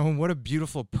 You know, what a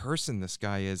beautiful person this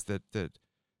guy is that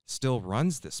still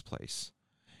runs this place.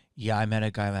 Yeah, I met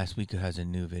a guy last week who has a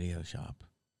new video shop.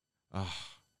 Oh,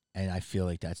 and I feel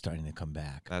like that's starting to come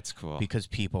back. That's cool. Because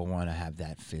people want to have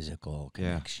that physical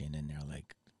connection, and they're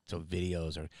like, so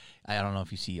videos are, I don't know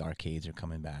if you see arcades are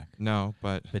coming back. No,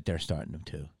 but they're starting them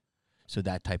too. So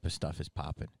that type of stuff is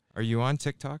popping. Are you on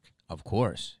TikTok? Of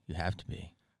course. You have to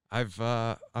be. I'm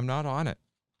not on it.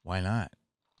 Why not?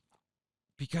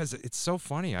 Because it's so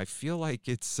funny. I feel like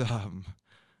it's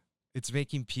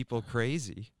making people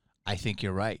crazy. I think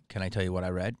you're right. Can I tell you what I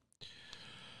read?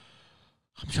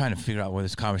 I'm trying to figure out where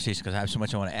this conversation, because I have so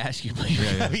much I want to ask you. But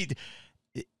I mean,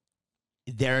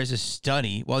 there is a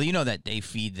study. Well, you know that they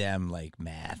feed them like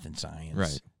math and science,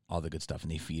 right? All the good stuff,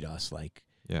 and they feed us like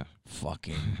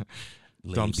fucking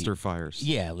dumpster fires.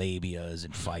 Yeah, labias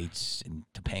and fights and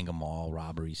Topanga Mall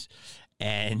robberies,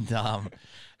 and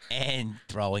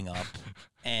throwing up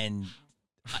and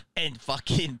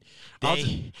fucking.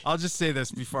 I'll just say this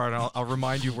before, and I'll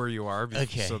remind you where you are,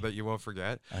 so that you won't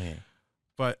forget. Okay.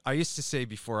 But I used to say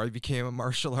before I became a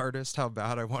martial artist how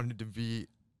bad I wanted to be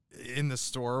in the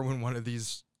store when one of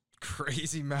these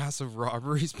crazy massive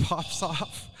robberies pops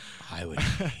off. I would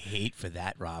hate for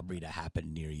that robbery to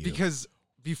happen near you. Because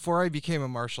before I became a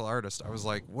martial artist, I was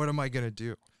like, what am I going to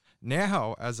do?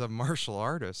 Now, as a martial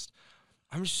artist,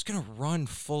 I'm just going to run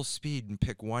full speed and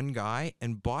pick one guy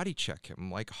and body check him,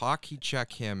 like hockey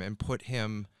check him and put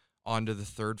him onto the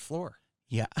 3rd floor.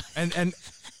 Yeah. And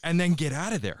then get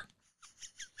out of there.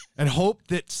 And hope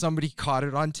that somebody caught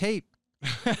it on tape.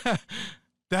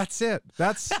 That's it.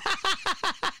 That's.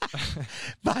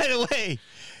 By the way,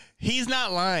 he's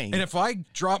not lying. And if I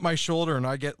drop my shoulder and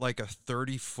I get like a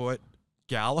 30-foot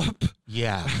gallop.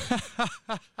 Yeah.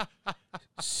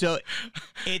 So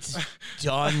it's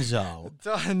Dunzo.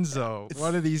 Dunzo.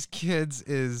 One of these kids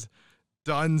is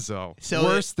Dunzo. So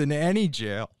worse than any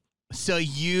jail. So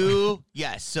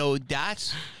so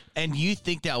that's, and you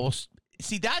think that will.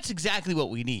 See, that's exactly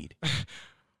what we need.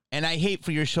 And I hate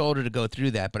for your shoulder to go through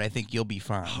that, but I think you'll be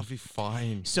fine. I'll be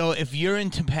fine. So if you're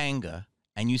in Topanga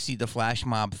and you see the Flash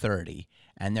Mob 30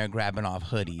 and they're grabbing off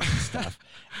hoodies and stuff,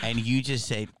 and you just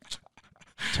say,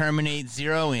 terminate,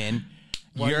 zero in,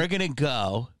 you're going to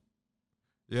go.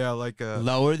 Yeah, like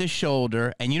lower the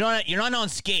shoulder, and you're not on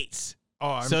skates.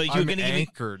 Oh, I'm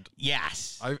anchored.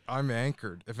 Yes. I'm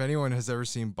anchored. If anyone has ever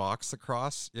seen box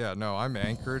lacrosse, I'm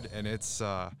anchored, and it's...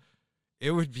 It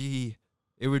would be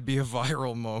It would be a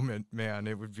viral moment, man.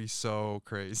 It would be so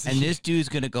crazy. And this dude's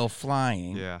going to go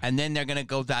flying. Yeah. And then they're going to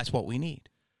go, that's what we need.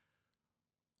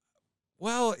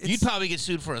 Well, you'd probably get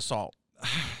sued for assault.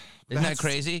 Isn't that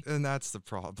crazy? And that's the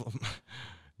problem.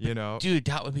 You know? Dude,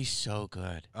 that would be so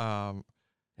good.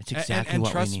 That's exactly and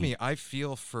what trust we need. me, I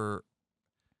feel for,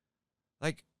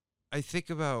 like, I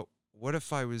think about what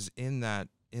if I was in that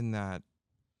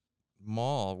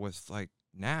mall with, like,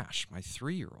 Nash, my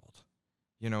 3-year-old.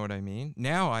 You know what I mean?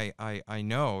 Now I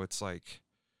know it's like,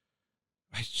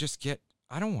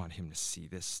 I don't want him to see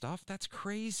this stuff. That's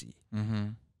crazy. Mm-hmm.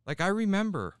 Like, I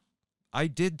remember I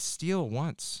did steal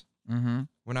once Mm-hmm.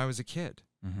 when I was a kid.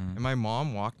 Mm-hmm. And my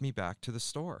mom walked me back to the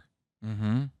store.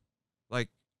 Mm-hmm. Like,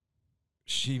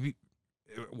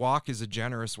 walk is a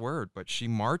generous word, but she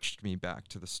marched me back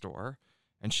to the store,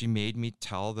 and she made me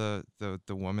tell the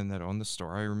woman that owned the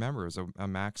store. I remember it was a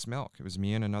Max Milk. It was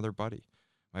me and another buddy,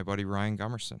 my buddy Ryan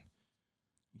Gummerson.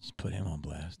 You just put him on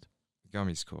blast.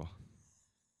 Gummy's cool.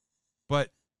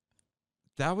 But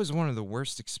that was one of the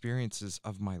worst experiences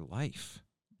of my life.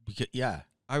 Because, yeah.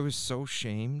 I was so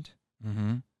shamed.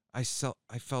 Mm-hmm.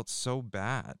 I felt so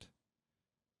bad.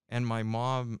 And my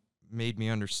mom made me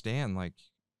understand, like,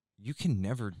 you can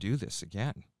never do this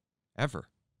again, ever.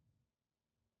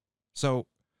 So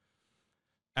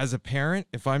as a parent,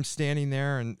 if I'm standing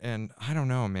there and I don't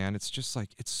know, man, it's just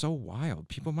like, it's so wild.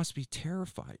 People must be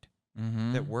terrified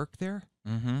that work there.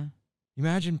 Mm-hmm.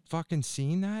 Imagine fucking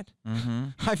seeing that. Mm-hmm.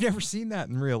 I've never seen that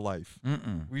in real life.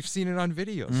 Mm-mm. We've seen it on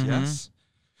videos, Mhm. yes?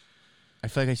 I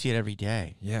feel like I see it every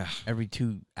day. Yeah. Every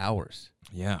 2 hours.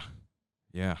 Yeah.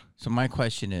 Yeah. So my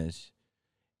question is,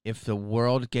 if the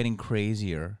world's getting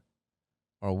crazier,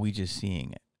 or are we just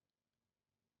seeing it?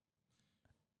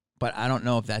 But I don't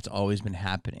know if that's always been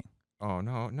happening. Oh,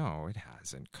 no, it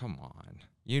hasn't. Come on.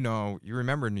 You know, you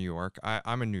remember New York.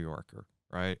 I'm a New Yorker,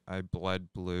 right? I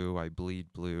bled blue. I bleed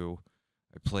blue.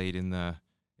 I played in the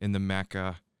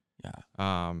Mecca.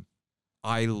 Yeah.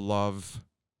 I love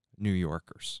New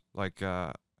Yorkers. Like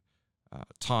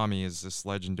Tommy is this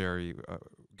legendary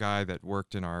guy that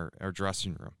worked in our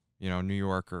dressing room. You know, New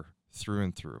Yorker through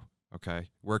and through. Okay,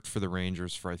 worked for the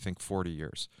Rangers for I think 40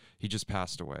 years. He just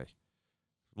passed away.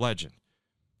 Legend.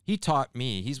 He taught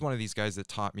me. He's one of these guys that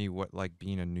taught me what like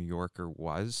being a New Yorker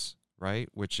was, right?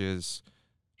 Which is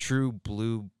true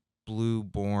blue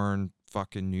born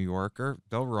fucking New Yorker.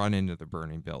 They'll run into the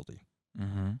burning building.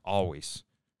 Mm-hmm. Always.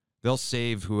 They'll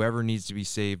save whoever needs to be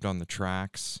saved on the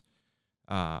tracks.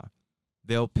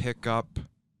 They'll pick up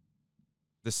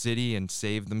the city and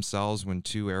save themselves when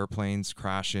 2 airplanes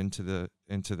crash into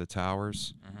the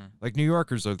towers. Mm-hmm. Like, New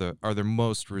Yorkers are the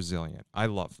most resilient. I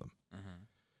love them.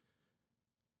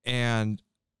 Mm-hmm. And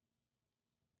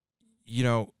you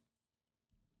know,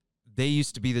 they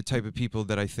used to be the type of people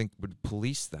that I think would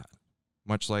police that,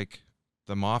 much like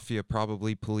the mafia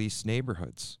probably police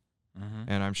neighborhoods. Mm-hmm.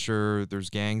 And I'm sure there's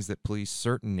gangs that police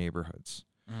certain neighborhoods.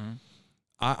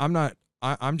 Mm-hmm.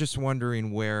 I'm just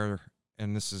wondering where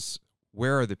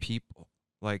are the people?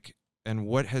 Like, and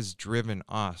what has driven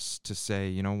us to say,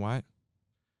 you know what?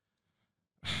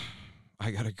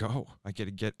 I gotta go. I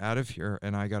gotta get out of here,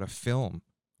 and I gotta film,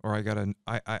 or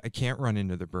I can't run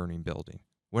into the burning building.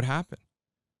 What happened?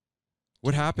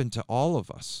 What happened to all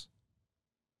of us?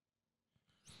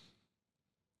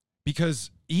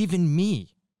 Because even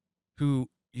me, who,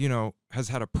 you know, has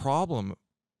had a problem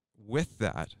with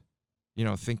that, you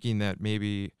know, thinking that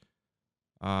maybe,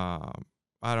 I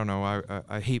don't know,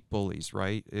 I hate bullies,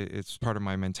 right? It's part of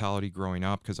my mentality growing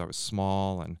up because I was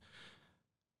small, and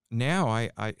now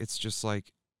it's just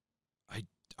like,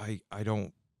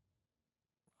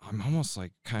 I'm almost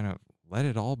like kind of let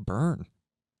it all burn.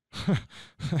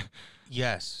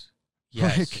 Yes.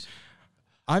 Like,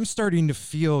 I'm starting to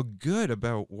feel good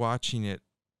about watching it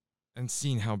and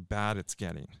seeing how bad it's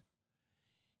getting,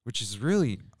 which is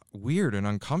really weird and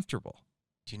uncomfortable.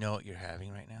 Do you know what you're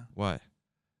having right now? What?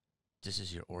 This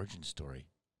is your origin story.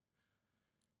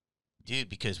 Dude,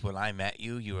 because when I met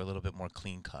you, you were a little bit more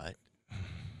clean cut.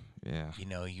 Yeah. You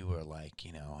know, you were like,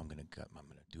 you know, I'm gonna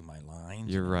do my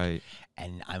lines. You're right.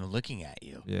 And I'm looking at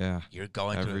you. Yeah. You're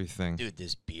going everything. Dude,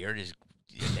 this beard is,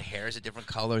 the hair is a different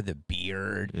color. The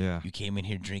beard. Yeah. You came in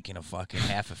here drinking a fucking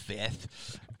half a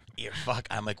fifth.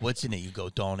 I'm like, what's in it? You go,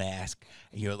 don't ask.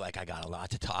 And you're like, I got a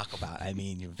lot to talk about. I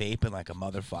mean, you're vaping like a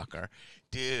motherfucker.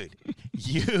 Dude,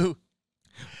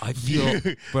 I feel,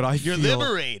 but I you're feel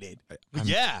liberated.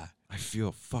 Yeah. I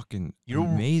feel fucking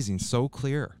amazing, so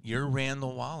clear. You're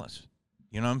Randall Wallace.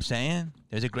 You know what I'm saying?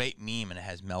 There's a great meme, and it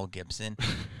has Mel Gibson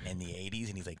in the 80s,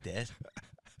 and he's like this.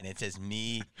 And it says,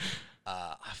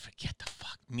 I forget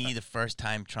me the first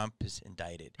time Trump is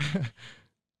indicted.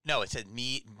 No, it said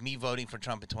me voting for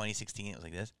Trump in 2016. It was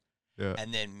like this. Yeah.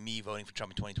 And then me voting for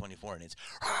Trump in 2024, and it's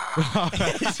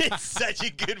it's such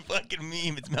a good fucking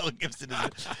meme. It's Mel Gibson,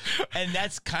 and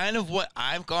that's kind of what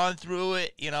I've gone through.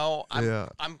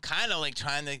 I'm kind of like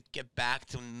trying to get back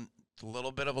to a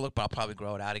little bit of a look, but I'll probably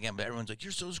grow it out again. But everyone's like,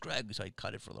 "You're so scraggly," so I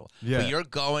cut it for a little. Yeah, but you're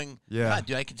going. Yeah, God,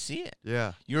 dude, I can see it.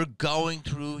 Yeah, you're going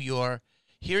through your.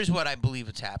 Here's what I believe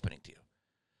is happening to you.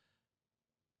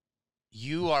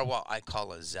 You are what I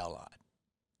call a zealot.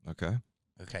 Okay.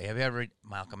 Okay, have you ever read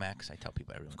Malcolm X? I tell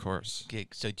people everyone. Of course. Okay,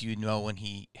 so do you know when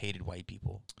he hated white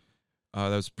people? That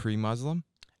was pre-Muslim?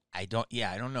 I don't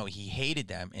know. He hated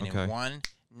them, and in one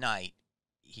night,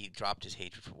 he dropped his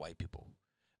hatred for white people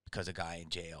because a guy in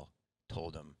jail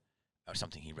told him, or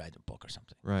something, he read a book or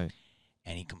something. Right.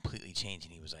 And he completely changed,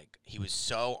 and he was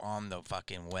so on the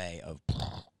fucking way of,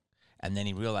 and then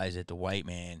he realized that the white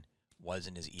man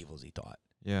wasn't as evil as he thought.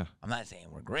 Yeah. I'm not saying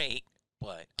we're great,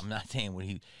 but I'm not saying what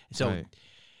he, so. Right.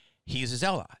 He's a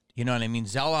zealot. You know what I mean?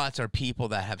 Zealots are people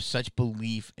that have such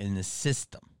belief in the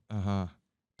system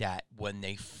that when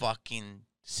they fucking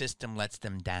system lets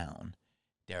them down,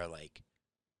 they're like,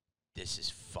 this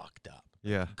is fucked up.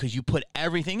 Yeah. Because you put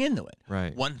everything into it.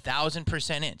 Right.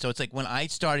 1,000% in. So it's like when I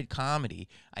started comedy,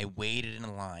 I waited in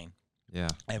a line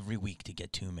every week to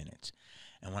get 2 minutes.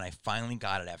 And when I finally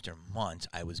got it after months,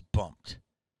 I was bumped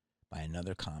by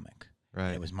another comic. Right.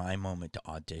 And it was my moment to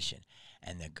audition.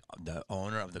 And the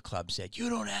owner of the club said, "You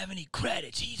don't have any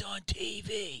credits. He's on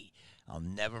TV." I'll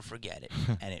never forget it.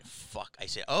 And I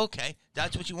said, "Okay,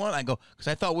 that's what you want." I go, because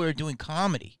I thought we were doing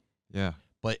comedy. Yeah.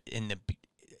 But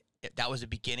that was the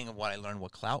beginning of what I learned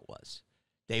what clout was.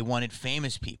 They wanted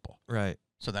famous people. Right.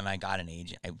 So then I got an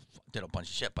agent. I did a bunch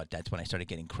of shit, but that's when I started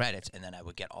getting credits, and then I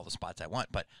would get all the spots I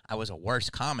want. But I was a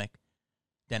worse comic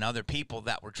than other people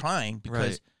that were trying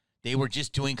because they were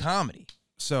just doing comedy.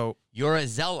 So you're a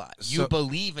zealot. You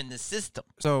believe in the system.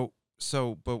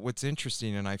 But what's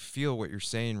interesting, and I feel what you're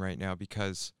saying right now,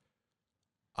 because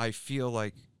I feel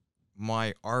like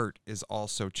my art is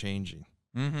also changing.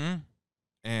 Mm-hmm.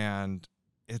 And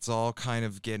it's all kind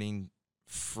of getting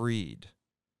freed.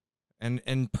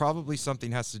 And probably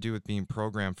something has to do with being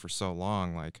programmed for so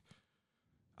long. Like,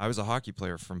 I was a hockey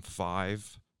player from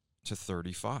 5 to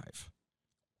 35.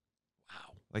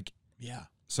 Wow. Like, yeah.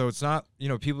 So it's not,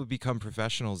 people become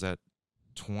professionals at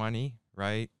 20,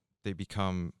 right? They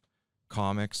become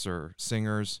comics or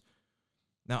singers.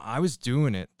 Now, I was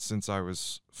doing it since I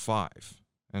was 5.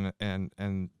 And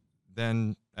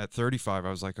then at 35, I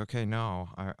was like, okay, no,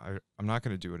 I'm not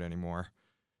going to do it anymore.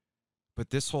 But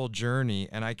this whole journey,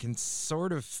 and I can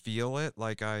sort of feel it,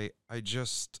 like I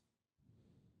don't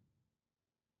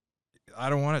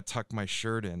want to tuck my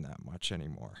shirt in that much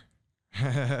anymore.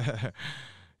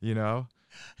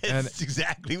 That's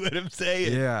exactly what I'm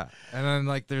saying. Yeah. And then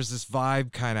like there's this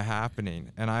vibe kind of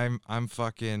happening, and I'm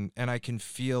fucking, and I can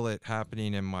feel it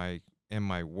happening in my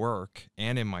work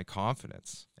and in my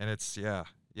confidence. And it's yeah,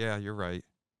 you're right.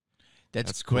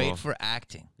 That's cool. Great for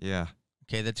acting. Yeah.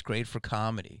 Okay, that's great for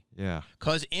comedy. Yeah.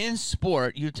 Cuz in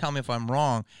sport, you tell me if I'm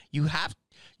wrong, you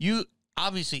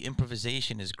obviously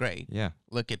improvisation is great. Yeah.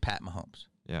 Look at Pat Mahomes.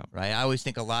 Yeah. Right? I always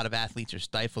think a lot of athletes are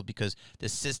stifled because the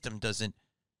system doesn't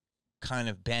kind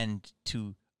of bend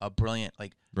to a brilliant,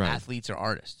 like athletes or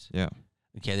artists. Yeah.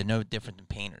 Okay, they're no different than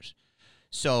painters.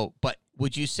 So, but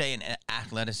would you say in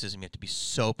athleticism you have to be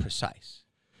so precise?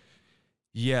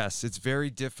 Yes, it's very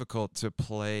difficult to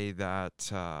play that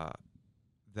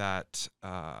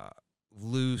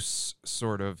loose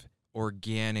sort of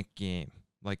organic game.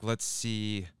 Like let's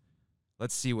see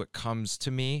what comes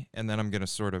to me, and then I'm going to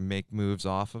sort of make moves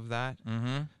off of that.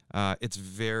 Mm-hmm. It's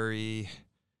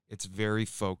very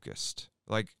focused.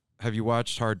 Like, have you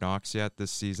watched Hard Knocks yet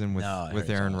this season with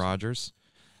Aaron Rodgers?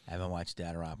 I haven't watched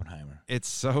Dad or Oppenheimer. It's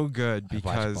so good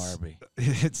because Barbie.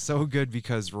 It's so good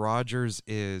because Rodgers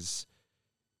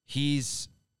he's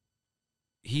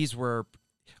where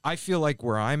I feel like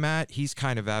where I'm at, he's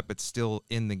kind of at, but still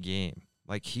in the game.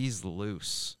 Like he's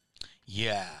loose.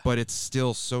 Yeah. But it's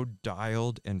still so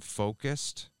dialed and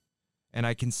focused. And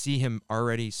I can see him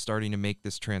already starting to make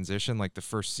this transition. Like the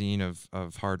first scene of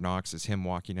Hard Knocks is him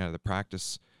walking out of the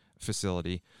practice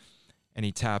facility, and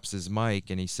he taps his mic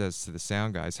and he says to the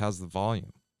sound guys, "How's the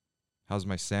volume? How's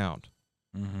my sound?"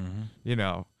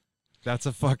 Mm-hmm. That's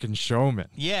a fucking showman.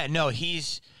 Yeah, no,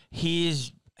 he's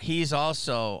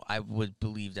also, I would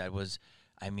believe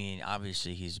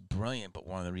obviously he's brilliant, but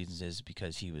one of the reasons is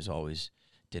because he was always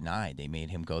denied. They made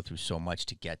him go through so much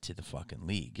to get to the fucking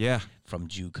league. Yeah. From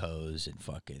JUCOs and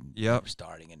fucking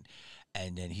starting,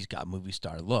 and then he's got movie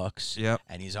star looks. Yep.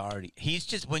 And he's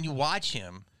just, when you watch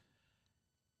him,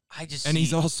 And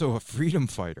he's also a freedom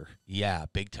fighter. Yeah,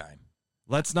 big time.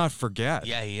 Let's not forget.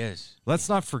 Yeah, he is. Let's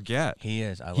not forget. He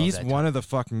is. I love He's that one time. of the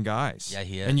fucking guys. Yeah,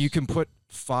 he is. And you can put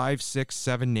 5, 6,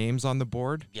 7 names on the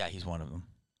board. Yeah, he's one of them.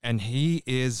 And he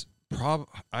is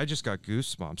I just got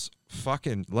goosebumps.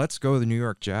 Fucking let's go the New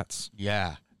York Jets.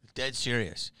 Yeah, dead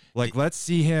serious. Like, let's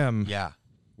see him Yeah.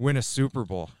 win a Super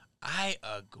Bowl. I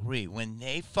agree. When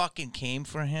they fucking came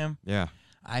for him, Yeah.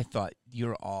 I thought,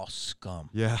 you're all scum.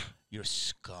 Yeah. You're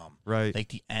scum. Right. Like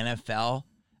the NFL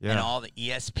and all the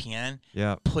ESPN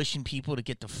Yeah. pushing people to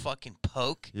get the fucking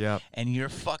poke. Yeah. And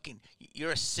you're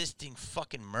assisting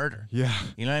fucking murder. Yeah.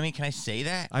 You know what I mean? Can I say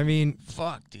that? I mean,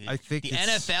 Fuck, dude. I think the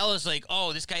NFL is like,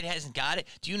 oh, this guy hasn't got it.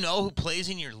 Do you know who plays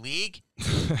in your league?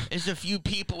 There's a few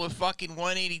people with fucking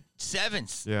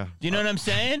 187s. Yeah. Do you know what I'm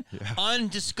saying? Yeah.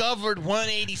 Undiscovered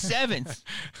 187s.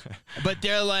 But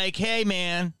they're like, hey,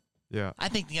 man, yeah. I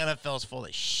think the NFL is full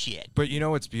of shit. But you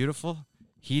know what's beautiful?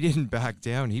 He didn't back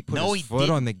down. He put his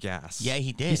foot on the gas. Yeah,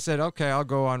 he did. He said, okay, I'll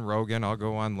go on Rogan. I'll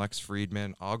go on Lex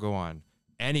Friedman. I'll go on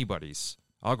anybody's.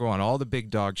 I'll go on all the big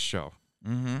dogs show.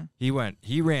 Mm-hmm.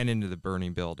 He ran into the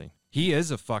burning building. He is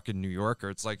a fucking New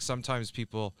Yorker. It's like sometimes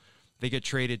people, they get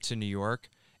traded to New York,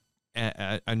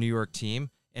 a New York team,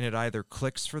 and it either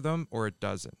clicks for them or it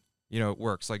doesn't. You know, it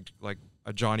works like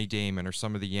a Johnny Damon or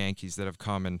some of the Yankees that have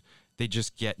come and they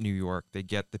just get New York. They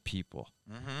get the people.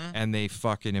 Mm-hmm. And they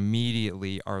fucking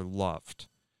immediately are loved.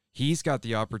 He's got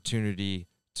the opportunity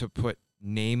to put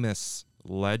Namath's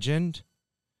legend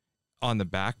on the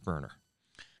back burner.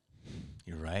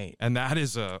 You're right. And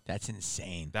that's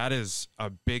insane. That is a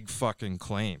big fucking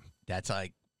claim. That's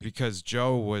like, because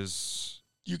Joe was,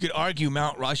 you could argue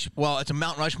Mount Rush. Well, it's a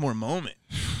Mount Rushmore moment.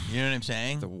 You know what I'm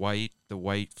saying? the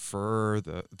white fur,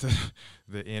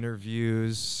 the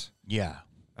interviews. Yeah.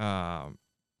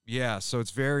 Yeah, so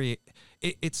it's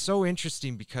it's so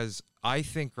interesting because I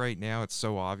think right now it's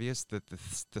so obvious that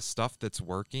the stuff that's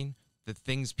working, the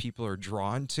things people are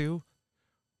drawn to,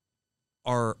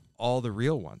 are all the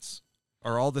real ones,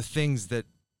 are all the things that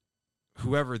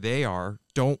whoever they are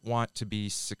don't want to be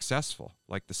successful,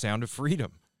 like The Sound of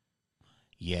Freedom.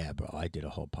 Yeah, bro, I did a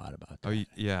whole pod about that. Oh,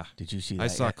 yeah. Did you see that? I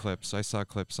saw clips. I saw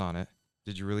clips on it.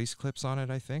 Did you release clips on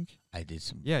it, I think? I did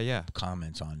some Yeah.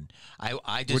 comments on. I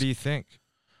just. What do you think?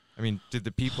 I mean, did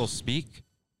the people speak?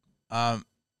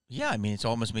 Yeah, I mean, it's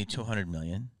almost made $200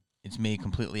 million. It's made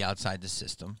completely outside the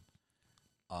system.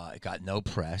 It got no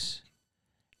press,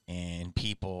 and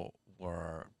people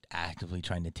were actively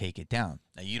trying to take it down.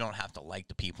 Now, you don't have to like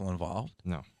the people involved.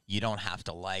 No. You don't have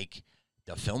to like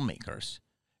the filmmakers.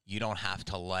 You don't have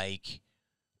to like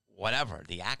whatever,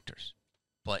 the actors.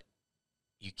 But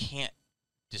you can't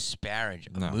disparage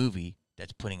a movie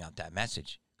that's putting out that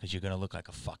message because you're going to look like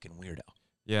a fucking weirdo.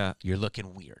 Yeah. You're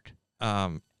looking weird.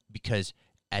 Because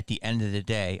at the end of the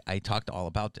day, I talked all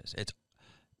about this. It's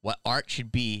what art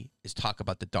should be is talk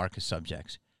about the darkest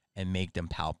subjects and make them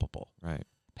palpable. Right.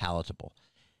 Palatable.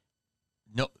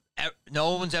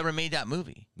 No one's ever made that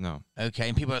movie. No. Okay,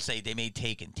 and people say they made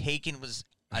Taken. Taken was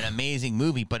an amazing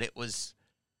movie, but it was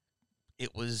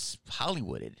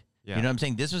Hollywooded. Yeah. You know what I'm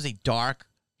saying? This was a dark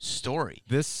story.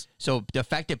 So the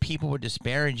fact that people were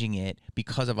disparaging it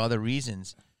because of other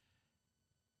reasons,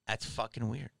 that's fucking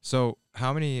weird. So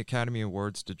how many Academy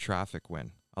Awards did Traffic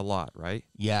win? A lot, right?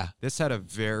 Yeah. This had a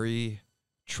very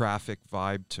Traffic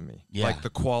vibe to me. Yeah. Like the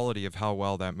quality of how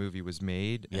well that movie was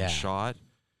made and shot.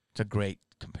 It's a great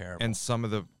comparable. And some of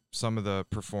the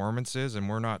performances, and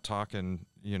we're not talking,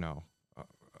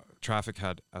 Traffic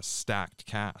had a stacked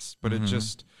cast, but it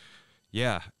just,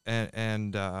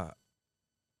 and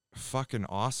fucking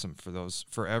awesome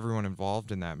for everyone involved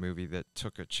in that movie that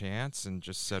took a chance and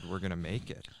just said, we're going to make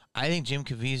it. I think Jim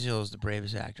Caviezel is the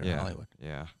bravest actor in Hollywood.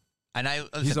 Yeah. And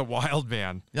he's a wild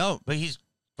man. No, but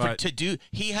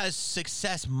he has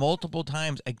success multiple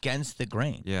times against the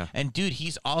grain. Yeah. And dude,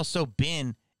 he's also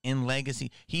been in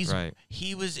Legacy. Right.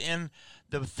 He was in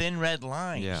The Thin Red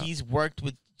Line. Yeah. He's worked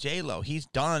with J-Lo. He's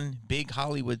done big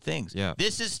Hollywood things. Yeah.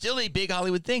 This is still a big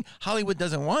Hollywood thing. Hollywood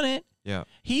doesn't want it. Yeah.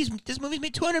 This movie's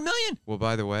made $200 million. Well,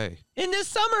 by the way, in this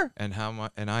summer. And how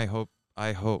much? And I hope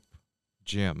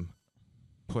Jim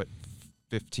put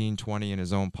 15, 20 in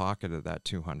his own pocket of that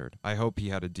 200. I hope he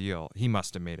had a deal. He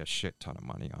must have made a shit ton of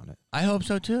money on it. I hope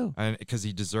so too. And because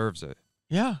he deserves it.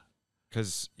 Yeah.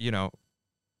 Because you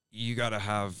gotta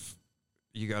have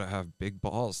big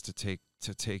balls to take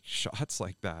shots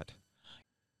like that.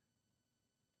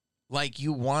 Like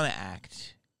you want to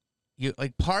act. You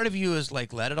like part of you is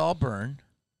like let it all burn,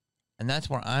 and that's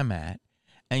where I'm at.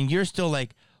 And you're still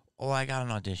like, oh, I got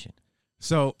an audition.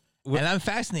 So and I'm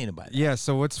fascinated by that. Yeah.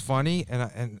 So what's funny,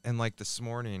 and like this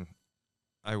morning,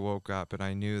 I woke up and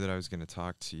I knew that I was going to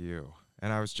talk to you.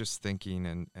 And I was just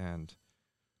thinking and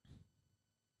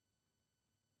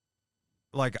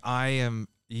like I am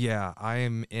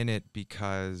in it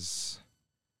because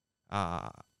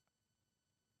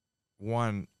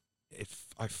one,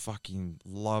 I fucking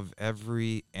love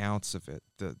every ounce of it.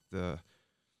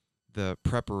 The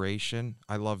preparation,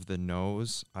 I love the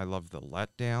no's, I love the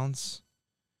letdowns.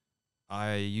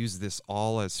 I use this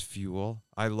all as fuel.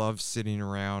 I love sitting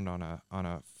around on a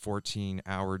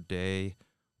 14-hour day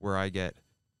where I get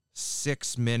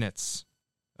 6 minutes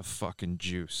of fucking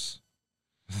juice.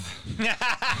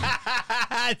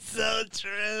 That's so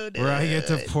true, dude. Where I get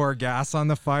to pour gas on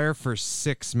the fire for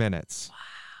 6 minutes. Wow.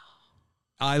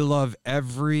 I love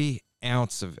every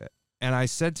ounce of it. And I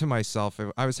said to myself,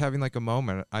 I was having like a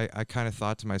moment. I kind of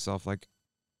thought to myself, like,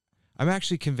 I'm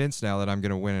actually convinced now that I'm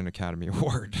going to win an Academy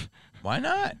Award. Why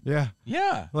not? Yeah.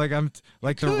 Yeah. Like I'm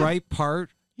like the right part.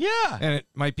 Yeah. And it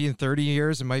might be in 30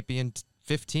 years. It might be in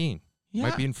 15. Yeah. It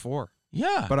might be in 4.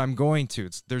 Yeah. But I'm going to.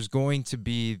 There's going to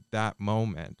be that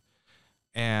moment.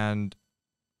 And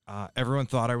everyone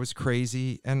thought I was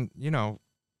crazy. And, you know,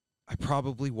 I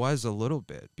probably was a little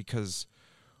bit because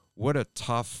what a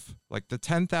tough, like the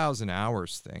 10,000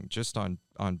 hours thing just on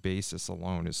basis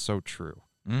alone is so true.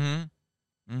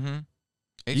 Mm-hmm. Mm-hmm.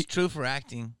 It's true for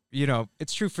acting. You know,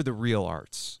 it's true for the real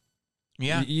arts.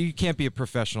 Yeah. You can't be a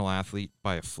professional athlete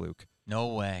by a fluke. No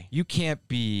way. You can't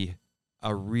be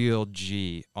a real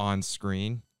G on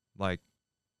screen like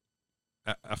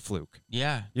a fluke.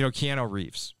 Yeah. You know, Keanu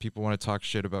Reeves. People want to talk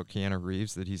shit about Keanu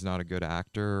Reeves, that he's not a good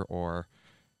actor, or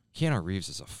Keanu Reeves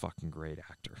is a fucking great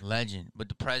actor. Legend. But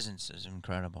the presence is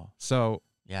incredible. So,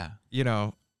 yeah. You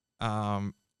know,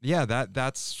 yeah,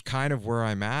 that's kind of where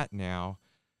I'm at now.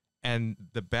 And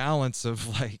the balance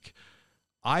of like,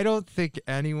 I don't think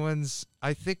I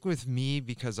think with me,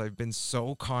 because I've been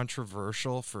so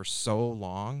controversial for so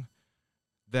long,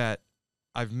 that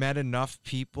I've met enough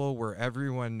people where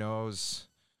everyone knows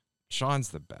Sean's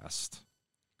the best.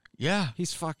 Yeah.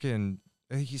 He's fucking,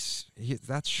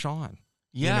 that's Sean.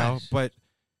 Yes. You know, but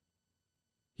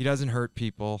he doesn't hurt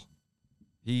people.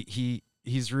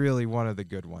 He's really one of the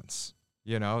good ones,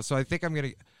 you know? So I think I'm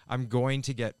going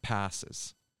to get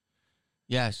passes.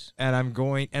 Yes.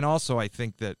 And also I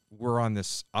think that we're on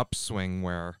this upswing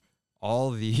where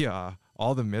all the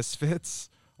misfits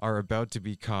are about to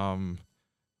become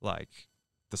like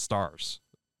the stars.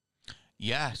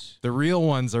 Yes. The real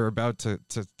ones are about to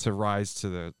rise to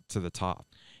the top.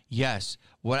 Yes.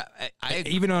 What I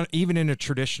even in a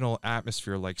traditional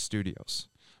atmosphere like studios.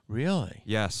 Really?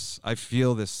 Yes, I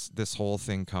feel this whole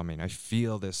thing coming. I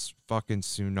feel this fucking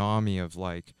tsunami of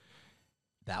like,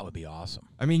 that would be awesome.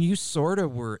 I mean, you sort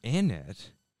of were in it.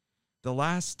 The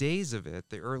last days of it,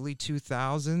 the early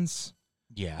 2000s.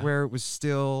 Yeah. Where it was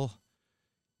still,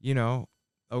 you know,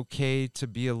 okay to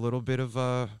be a little bit of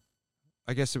a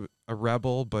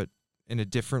rebel, but in a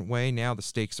different way. Now the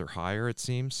stakes are higher, it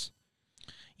seems.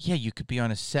 Yeah, you could be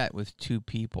on a set with two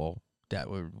people that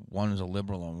were, one was a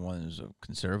liberal and one was a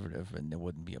conservative, and there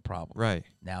wouldn't be a problem. Right.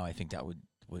 Now I think that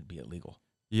would be illegal.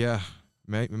 Yeah,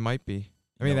 it might be.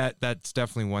 I mean, that's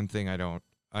definitely one thing I don't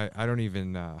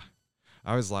even,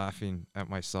 I was laughing at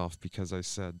myself because I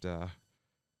said,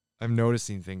 I'm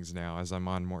noticing things now as I'm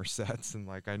on more sets, and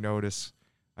like I notice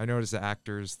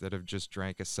actors that have just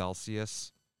drank a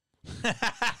Celsius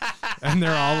and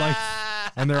they're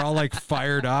all like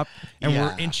fired up, and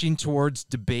we're inching towards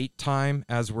debate time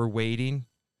as we're waiting.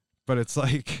 But it's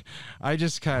like, I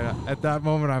just kind of, at that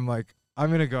moment, I'm like, I'm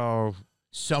going to go.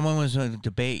 Someone was going to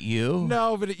debate you?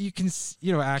 No, but you can,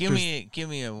 you know, actors. Give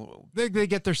me a. They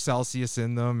get their Celsius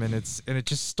in them, and it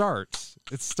just starts.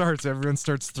 It starts. Everyone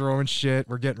starts throwing shit.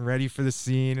 We're getting ready for the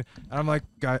scene, and I'm like,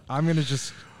 I'm gonna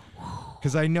just,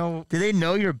 because I know. Do they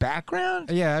know your background?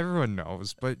 Yeah, everyone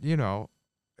knows, but you know,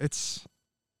 it's.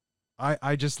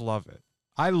 I just love it.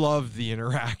 I love the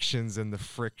interactions and the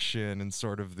friction and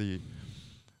sort of the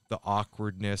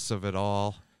awkwardness of it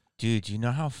all. Dude, do you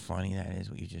know how funny that is,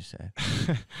 what you just said?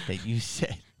 That you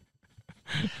said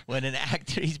when an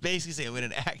actor, he's basically saying when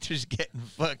an actor's getting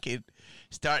fucking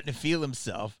starting to feel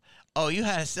himself, oh, you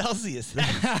had a Celsius.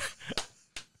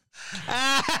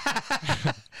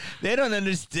 They don't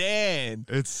understand.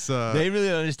 It's they really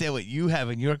don't understand what you have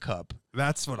in your cup.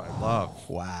 That's what I love.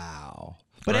 Wow.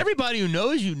 But everybody who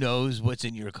knows you knows what's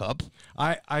in your cup.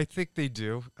 I think they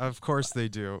do. Of course they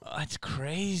do. That's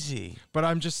crazy. But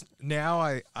I'm just, now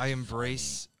I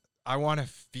embrace, I want to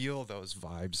feel those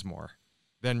vibes more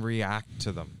than react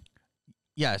to them.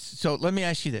 Yes. So let me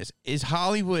ask you this. Is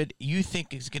Hollywood, you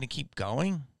think, is going to keep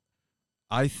going?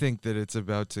 I think that it's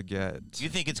about to get. You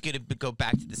think it's going to go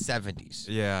back to the 70s?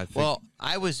 Yeah. I think, Well,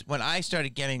 when I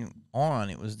started getting on,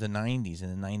 it was the 90s.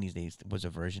 In the 90s, there was a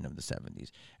version of the 70s,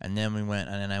 and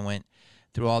then I went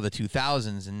through all the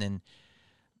 2000s, and then,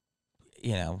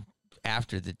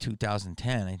 after the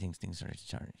 2010, I think things started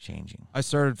changing. I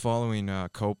started following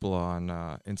Coppola on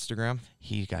Instagram.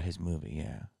 He got his movie,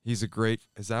 yeah. He's a great.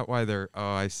 Is that why they're? Oh,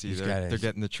 I see. They're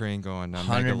getting the train going.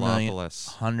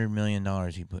 Megalopolis. $100 million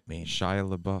he made. Shia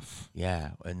LaBeouf.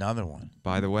 Yeah, another one.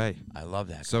 By the way, I love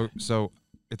that. So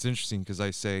it's interesting because I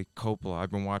say Coppola.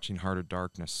 I've been watching Heart of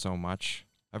Darkness so much.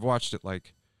 I've watched it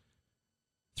like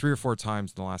 3 or 4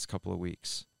 times in the last couple of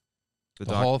weeks.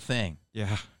 The whole thing.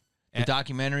 Yeah. The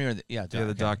documentary or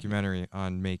the documentary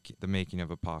on the making of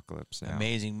Apocalypse Now.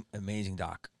 Amazing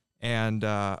doc. And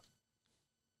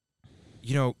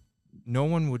no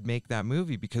one would make that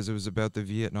movie because it was about the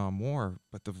Vietnam War,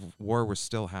 but the war was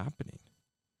still happening.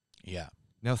 Yeah.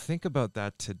 Now think about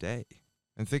that today,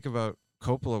 and think about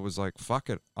Coppola was like, "Fuck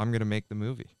it, I'm gonna make the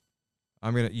movie.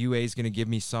 UA's gonna give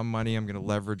me some money. I'm gonna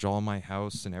leverage all my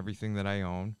house and everything that I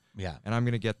own. Yeah. And I'm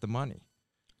gonna get the money."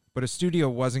 But a studio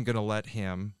wasn't going to let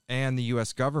him, and the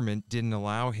U.S. government didn't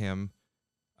allow him,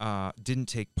 didn't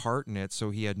take part in it, so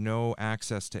he had no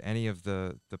access to any of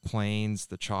the planes,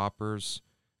 the choppers.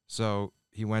 So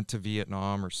he went to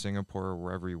Vietnam or Singapore or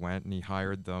wherever he went, and he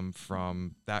hired them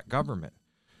from that government.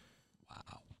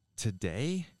 Wow.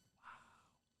 Today? Wow.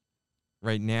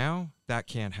 Right now, that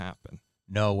can't happen.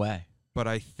 No way. But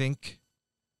I think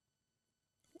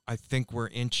we're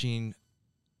inching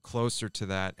closer to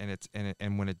that, and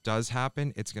when it does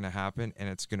happen, it's going to happen, and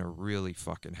it's going to really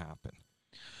fucking happen.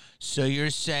 So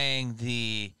you're saying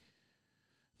the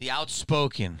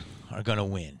outspoken are going to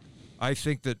win? I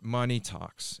think that money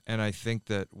talks, and I think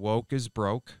that woke is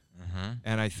broke,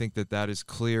 and I think that is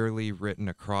clearly written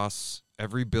across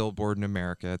every billboard in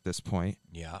America at this point.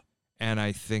 Yeah. And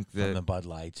I think that from the Bud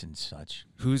Lights and such,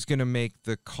 who's going to make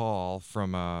the call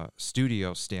from a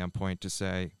studio standpoint to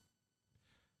say,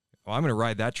 well, I'm going to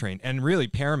ride that train. And really,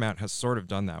 Paramount has sort of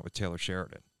done that with Taylor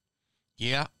Sheridan.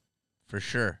 Yeah, for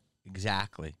sure.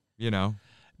 Exactly.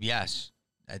 Yes,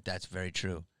 that's very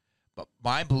true. But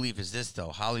my belief is this, though.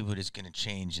 Hollywood is going to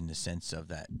change in the sense of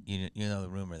that, the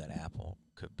rumor that Apple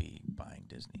could be buying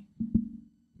Disney.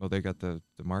 Well, they got the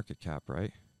market cap,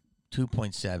 right?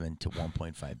 2.7 to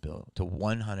 1.5 billion, to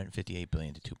 158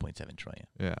 billion to 2.7 trillion.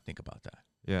 Yeah. Think about that.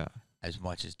 Yeah. As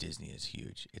much as Disney is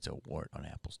huge, it's a wart on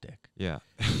Apple's dick. Yeah.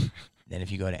 Then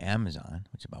if you go to Amazon,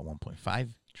 which is about 1.5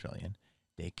 trillion,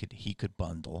 he could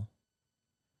bundle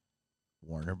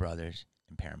Warner Brothers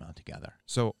and Paramount together.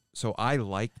 So I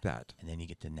like that. And then you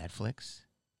get to Netflix,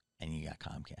 and you got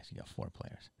Comcast. You got 4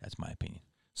 players. That's my opinion.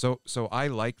 So I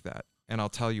like that, and I'll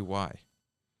tell you why.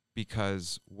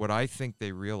 Because what I think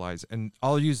they realize, and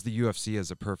I'll use the UFC as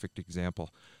a perfect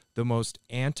example, the most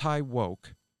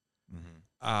anti-woke.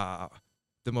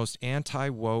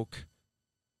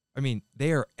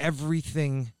 They are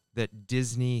everything that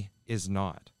Disney is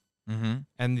not.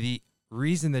 And the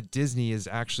reason that Disney is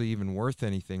actually even worth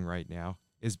anything right now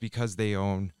is because they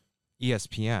own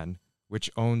ESPN, which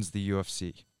owns the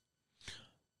UFC.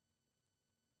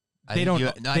 I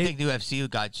think the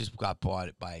UFC got bought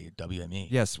by WME.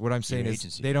 Yes, what I'm saying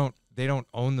is they don't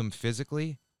own them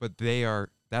physically, but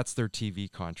that's their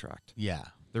TV contract. Yeah.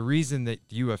 The reason that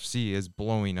UFC is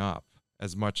blowing up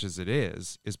as much as it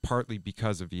is partly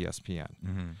because of ESPN.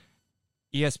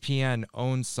 ESPN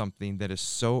owns something that is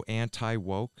so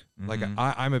anti-woke. Like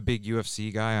I'm a big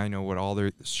UFC guy. I know what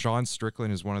Sean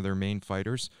Strickland is one of their main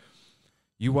fighters.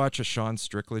 You watch a Sean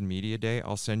Strickland media day,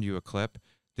 I'll send you a clip.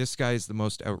 This guy is the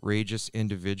most outrageous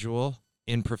individual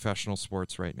in professional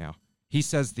sports right now. He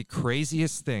says the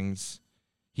craziest things.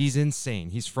 He's insane.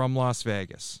 He's from Las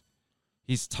Vegas.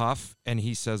 He's tough, and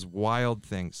he says wild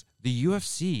things. The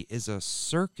UFC is a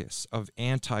circus of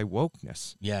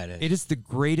anti-wokeness. Yeah, it is. It is the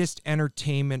greatest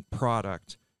entertainment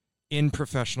product in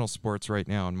professional sports right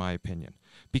now, in my opinion.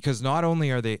 Because not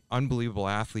only are they unbelievable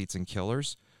athletes and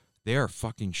killers, they are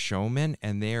fucking showmen,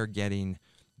 and they are getting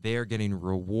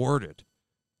rewarded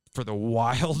for the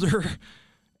wilder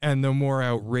and the more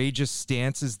outrageous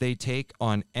stances they take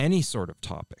on any sort of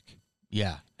topic.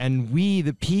 Yeah. And we,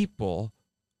 the people,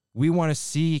 we want to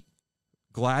see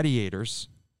gladiators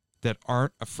that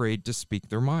aren't afraid to speak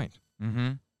their mind.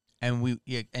 And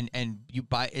you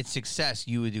by its success,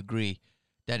 you would agree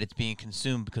that it's being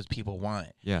consumed because people want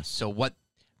it. Yes. So what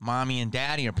mommy and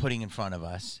daddy are putting in front of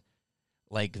us,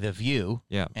 like The View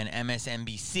and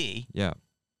MSNBC,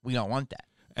 we don't want that.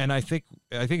 And I think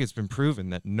it's been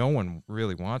proven that no one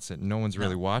really wants it. No one's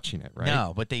really watching it, right?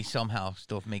 No, but they somehow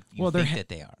still make you think that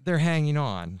they are. They're hanging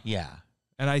on. Yeah.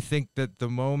 And I think that the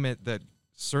moment that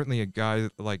certainly a guy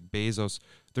like Bezos,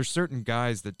 there's certain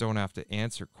guys that don't have to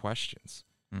answer questions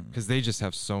because they just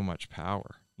have so much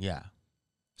power. Yeah.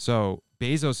 So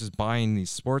Bezos is buying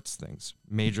these sports things,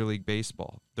 Major League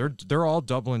Baseball. They're all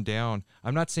doubling down.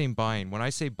 I'm not saying buying. When I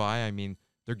say buy, I mean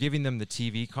they're giving them the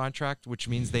TV contract, which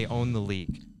means they own the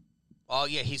league. Oh,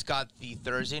 yeah, he's got the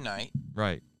Thursday night.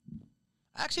 Right.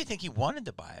 I actually think he wanted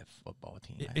to buy a football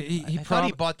team. He I thought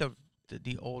he bought the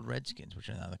old Redskins, which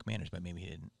are now the Commanders, but maybe he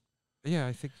didn't. Yeah,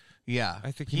 I think. Yeah,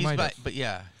 I think he might have. But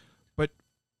yeah, but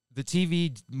the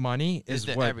TV money is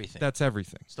what everything. That's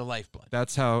everything. It's the lifeblood.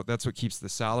 That's what keeps the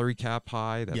salary cap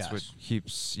high. That's what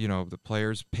keeps the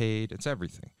players paid. It's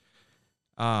everything.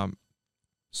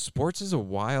 Sports is a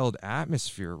wild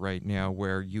atmosphere right now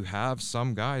where you have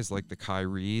some guys like the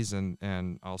Kyries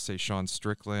and I'll say Sean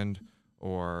Strickland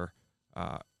or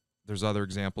there's other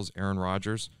examples, Aaron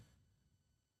Rodgers,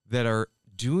 that are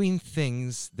doing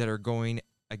things that are going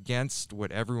against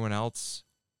what everyone else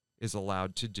is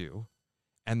allowed to do,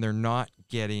 and they're not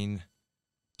getting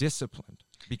disciplined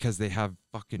because they have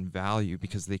fucking value,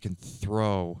 because they can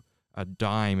throw a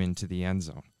dime into the end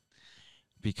zone,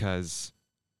 because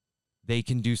they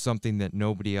can do something that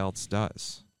nobody else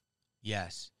does.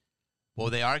 Yes. Well,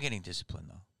 they are getting disciplined,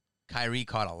 though. Kyrie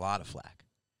caught a lot of flack,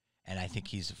 and I think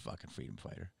he's a fucking freedom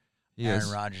fighter.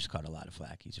 Aaron Rodgers caught a lot of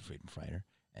flack. He's a freedom fighter.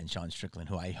 And Sean Strickland,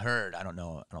 who I heard, I don't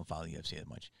know, I don't follow UFC that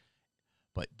much,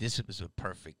 but this was a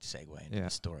perfect segue into the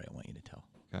story I want you to tell.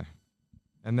 Okay.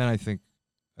 And then I think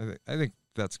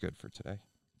that's good for today.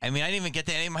 I mean, I didn't even get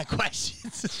to any of my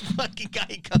questions. This fucking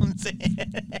guy comes in.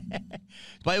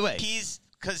 By the way,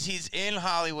 because he's in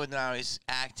Hollywood now, he's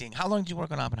acting. How long did you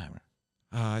work on Oppenheimer?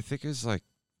 I think it was like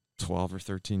 12 or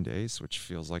 13 days, which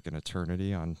feels like an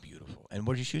eternity. Beautiful. And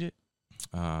where did you shoot it?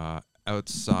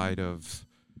 Outside of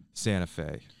Santa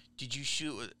Fe. Did you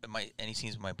shoot any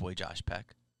scenes with my boy Josh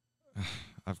Peck?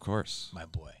 Of course. My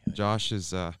boy. Josh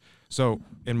is, so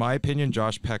in my opinion,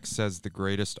 Josh Peck says the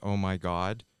greatest oh my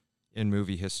God in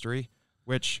movie history,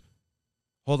 which,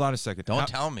 hold on a second. Don't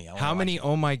tell me. How many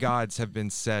oh my gods have been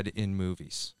said in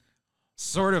movies?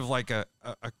 Sort of like a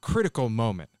critical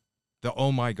moment. The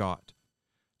oh my God.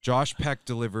 Josh Peck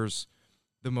delivers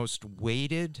the most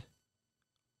weighted,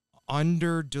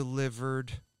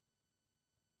 under-delivered,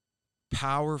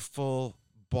 powerful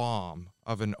bomb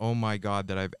of an oh my God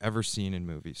that I've ever seen in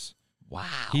movies. Wow.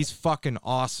 He's fucking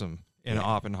awesome in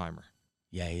Oppenheimer.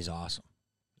 Yeah, he's awesome.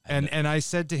 And I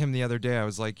said to him the other day, I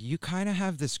was like, you kind of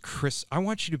have this I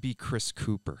want you to be Chris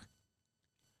Cooper.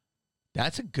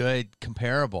 That's a good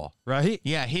comparable. Right?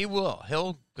 Yeah, he will.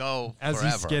 He'll go as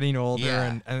forever. He's getting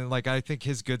older, and like I think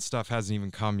his good stuff hasn't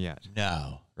even come yet.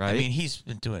 No. Right? I mean, he's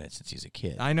been doing it since he's a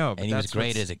kid. I know. And he was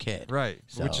great as a kid. Right.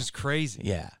 So, which is crazy.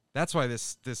 Yeah. That's why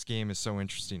this game is so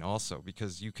interesting also,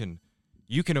 because you can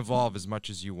evolve as much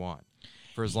as you want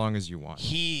for as long as you want.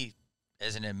 He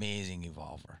is an amazing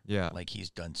evolver. Yeah. Like, he's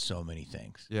done so many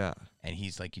things. Yeah. And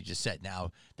he's, like you just said,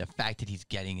 now the fact that he's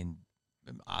getting an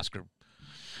Oscar,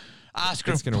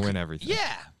 it's going to win everything.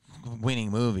 Yeah. Winning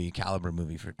movie, caliber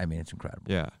movie. It's incredible.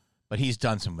 Yeah. But he's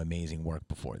done some amazing work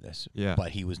before this. Yeah.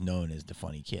 But he was known as the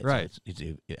funny kid. Right. So it's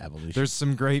evolution. There's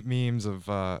some great memes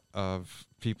of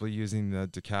people using the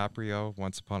DiCaprio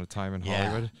Once Upon a Time in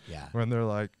Hollywood. Yeah. When they're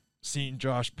like seeing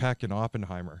Josh Peck in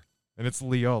Oppenheimer, and it's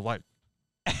Leo like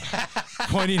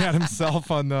pointing at himself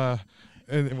in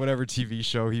whatever TV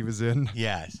show he was in.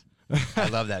 Yes. I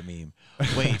love that meme.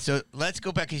 Wait, so let's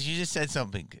go back because you just said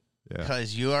something.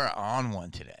 Because you are on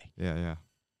one today. Yeah, yeah.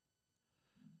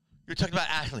 You're talking about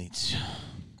athletes,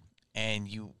 and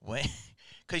you went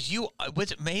because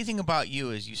what's amazing about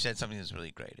you is you said something that's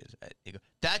really great. Is you go,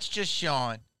 that's just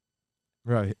Sean,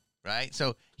 right? Right.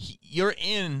 So you're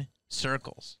in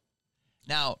circles.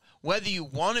 Now, whether you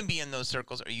want to be in those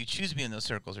circles or you choose to be in those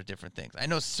circles are different things. I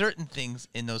know certain things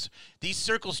in these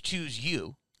circles choose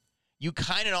you. You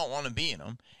kind of don't want to be in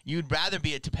them. You'd rather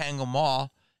be at Topanga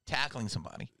Mall tackling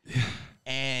somebody.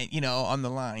 And, on the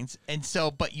lines. And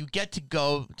so, but you get to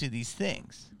go to these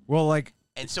things. Well,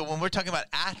 and so when we're talking about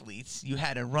athletes, you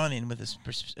had a run-in with a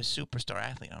superstar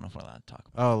athlete. I don't know if we're allowed to talk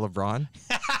about. Oh, LeBron?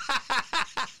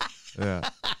 Yeah.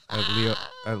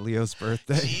 At Leo's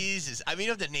birthday. Jesus. I mean,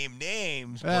 you don't have to name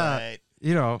names, but.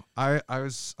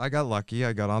 I got lucky.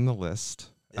 I got on the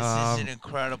list. This is an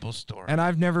incredible story. And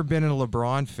I've never been a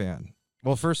LeBron fan.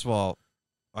 Well, first of all,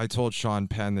 I told Sean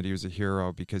Penn that he was a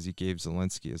hero because he gave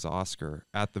Zelensky his Oscar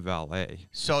at the Valet.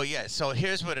 So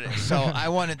here's what it is. So I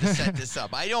wanted to set this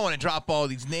up. I don't want to drop all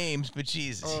these names, but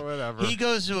Jesus. Oh, whatever. He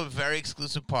goes to a very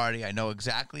exclusive party. I know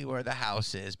exactly where the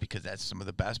house is because that's some of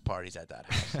the best parties at that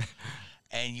house.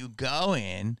 And you go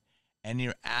in, and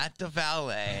you're at the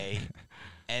valet,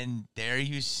 and there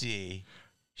you see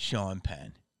Sean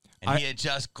Penn. And he had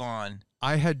just gone.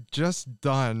 I had just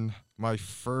done my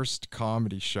first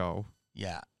comedy show.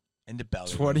 Yeah. In the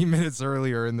belly 20 room. minutes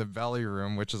earlier in the belly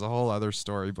room, which is a whole other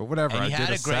story, but whatever. And I you did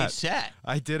had a great set.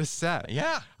 I did a set.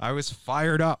 Yeah. I was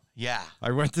fired up. Yeah.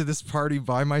 I went to this party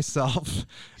by myself.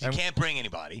 You can't bring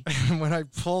anybody. And when I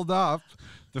pulled up,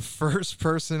 the first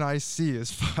person I see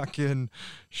is fucking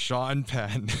Sean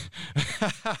Penn.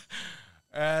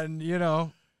 And, you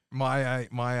know, my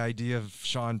idea of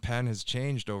Sean Penn has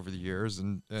changed over the years.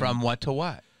 And From what to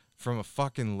what? From a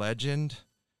fucking legend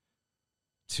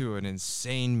to an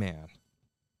insane man.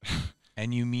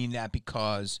 And you mean that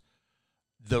because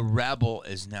the rebel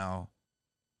is now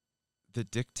the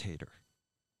dictator.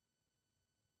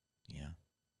 Yeah.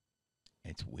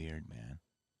 It's weird, man.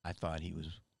 I thought he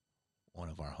was one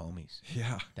of our homies.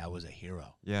 Yeah. That was a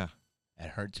hero. Yeah.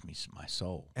 It hurts me, my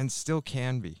soul. And still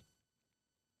can be.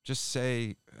 Just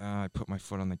say, I put my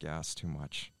foot on the gas too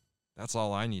much. That's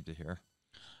all I need to hear.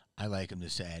 I like him to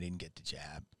say I didn't get the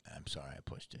jab. I'm sorry I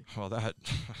pushed it. Well, that...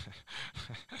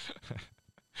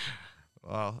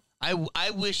 well...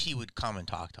 I wish he would come and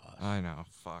talk to us. I know.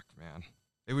 Fuck, man.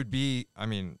 It would be... I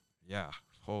mean, yeah.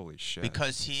 Holy shit.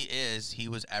 Because he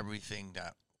was everything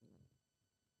that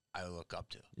I look up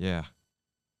to. Yeah.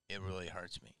 It really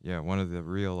hurts me. Yeah, one of the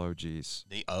real OGs.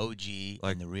 The OG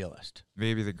and the realist.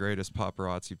 Maybe the greatest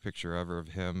paparazzi picture ever of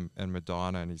him and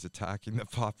Madonna, and he's attacking the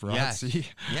paparazzi.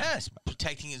 Yes,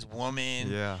 protecting his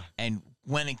woman. Yeah. And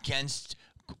went against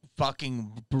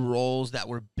fucking roles that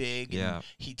were big. Yeah. And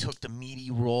he took the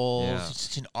meaty roles. Yeah. He's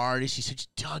such an artist. He's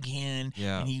such dug in.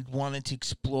 Yeah. And he wanted to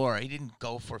explore. He didn't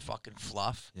go for fucking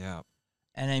fluff. Yeah.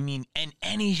 And I mean, in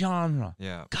any genre.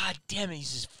 Yeah. God damn it,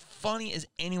 he's as funny as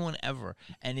anyone ever,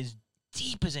 and as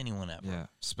deep as anyone ever. Yeah.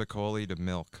 Spicoli to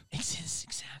Milk.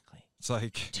 Exactly. It's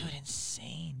like... Dude,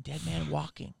 insane. Dead man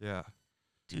walking. Yeah.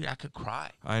 Dude, I could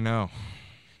cry. I know.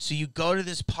 So you go to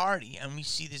this party, and we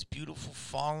see this beautiful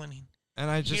fallen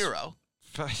hero.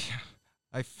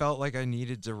 I felt like I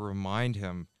needed to remind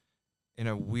him in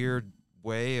a weird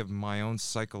way of my own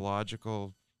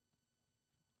psychological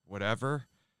whatever.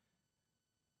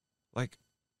 Like,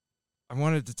 I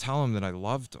wanted to tell him that I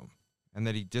loved him and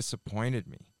that he disappointed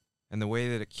me. And the way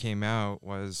that it came out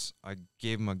was I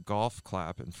gave him a golf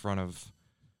clap in front of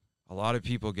a lot of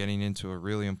people getting into a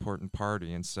really important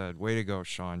party and said, "Way to go,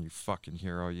 Sean, you fucking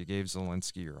hero. You gave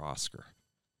Zelensky your Oscar."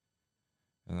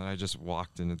 And then I just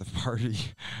walked into the party.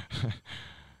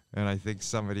 And I think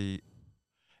somebody...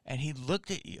 And he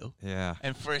looked at you. Yeah.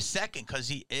 And for a second, because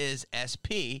he is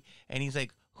SP, and he's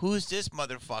like, who's this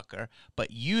motherfucker?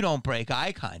 But you don't break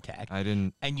eye contact. I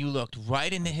didn't... And you looked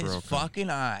right into his fucking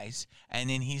eyes. And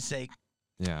then he's like,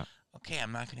 yeah, okay,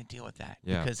 I'm not going to deal with that.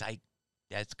 Yeah. Because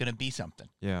that's going to be something.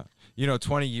 Yeah. You know,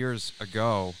 20 years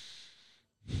ago,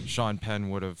 Sean Penn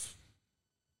would have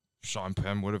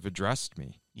addressed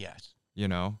me. Yes. You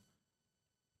know?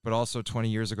 But also 20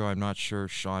 years ago, I'm not sure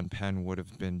Sean Penn would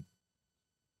have been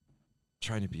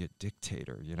trying to be a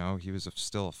dictator, you know? He was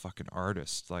still a fucking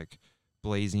artist, like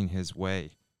blazing his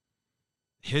way.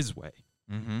 His way.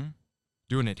 Mm-hmm.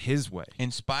 Doing it his way.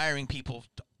 Inspiring people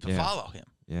to follow him.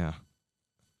 Yeah.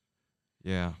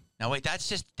 Yeah. Now, wait, that's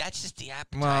just the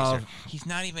appetizer. Well, he's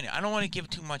not even... I don't want to give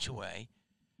too much away.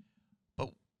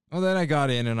 Well, then I got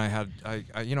in and I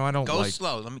don't Go like...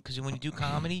 slow. Because when you do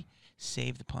comedy,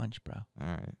 save the punch, bro.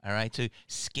 All right? So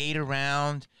skate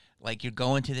around like you're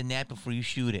going to the net before you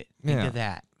shoot it. Think of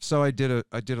that. So I did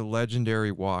a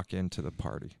legendary walk into the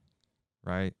party,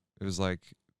 right? It was like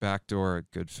backdoor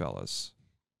at Goodfellas.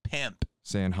 Pimp.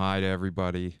 Saying hi to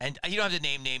everybody. And you don't have to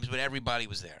name names, but everybody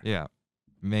was there. Yeah.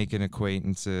 Making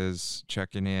acquaintances,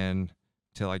 checking in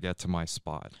till I get to my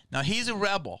spot. Now, he's a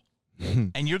rebel.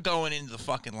 And you're going into the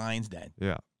fucking lion's den.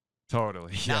 Yeah,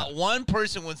 totally. Not one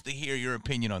person wants to hear your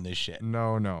opinion on this shit.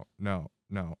 No.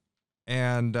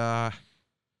 And,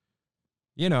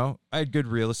 you know, I had good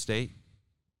real estate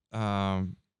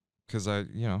because I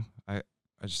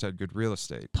just had good real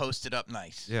estate. Posted up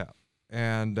nice. Yeah.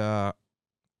 And I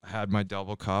had my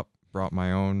double cup, brought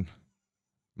my own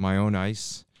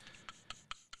ice.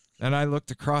 And I looked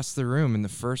across the room, and the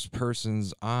first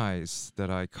person's eyes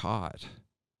that I caught,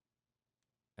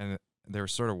 and they were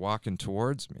sort of walking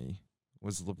towards me,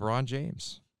 was LeBron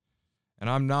James. And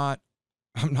I'm not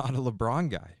a LeBron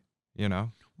guy, you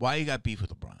know? Why you got beef with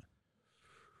LeBron?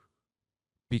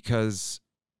 Because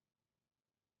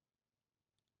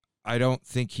I don't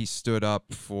think he stood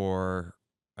up for...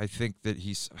 I think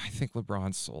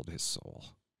LeBron sold his soul,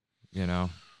 you know?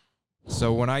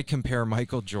 So when I compare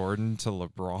Michael Jordan to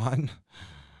LeBron,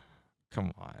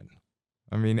 come on.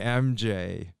 I mean,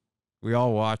 MJ, we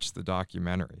all watched the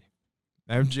documentary.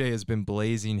 MJ has been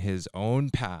blazing his own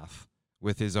path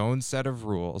with his own set of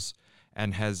rules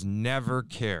and has never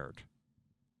cared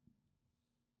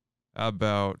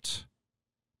about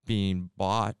being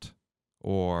bought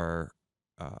or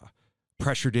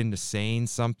pressured into saying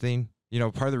something. You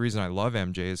know, part of the reason I love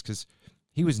MJ is because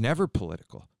he was never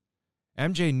political.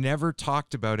 MJ never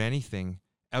talked about anything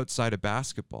outside of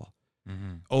basketball.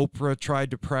 Mm-hmm. Oprah tried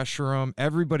to pressure him.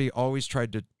 Everybody always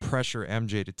tried to pressure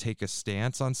MJ to take a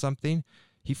stance on something.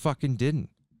 He fucking didn't.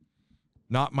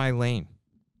 Not my lane.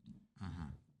 Mm-hmm.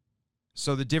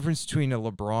 So the difference between a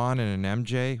LeBron and an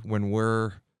MJ when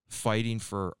we're fighting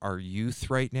for our youth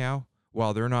right now,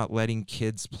 while they're not letting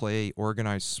kids play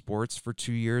organized sports for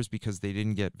 2 years because they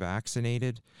didn't get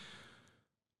vaccinated,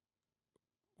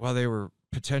 while they were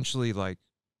potentially like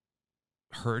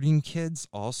hurting kids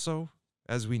also,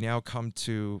 as we now come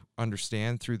to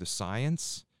understand through the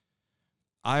science.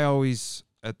 I always,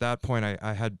 at that point,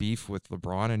 I had beef with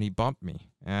LeBron and he bumped me.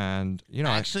 And, you know,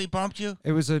 actually bumped you?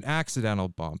 It was an accidental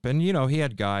bump. And, you know, he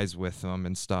had guys with him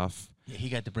and stuff. Yeah, he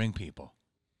got to bring people.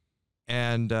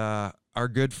 And our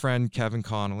good friend Kevin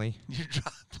Connolly. You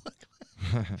got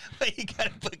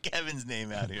to put Kevin's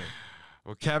name out here.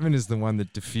 Well, Kevin is the one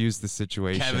that diffused the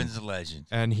situation. Kevin's a legend.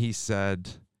 And he said,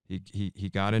 he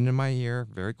got into my ear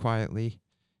very quietly,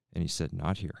 and he said,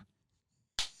 "Not here."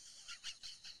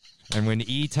 And when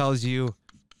E tells you,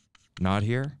 "Not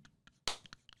here,"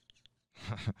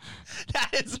 that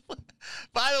is,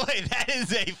 by the way, that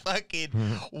is a fucking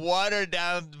watered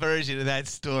down version of that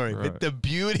story. Right. But the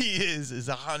beauty is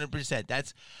 100%.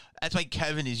 That's why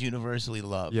Kevin is universally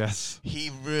loved. Yes. He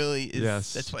really is.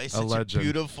 Yes. That's why he's such a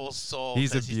beautiful soul.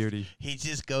 He's a beauty. He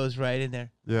just goes right in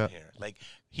there. Yeah. Here. Like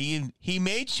he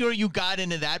made sure you got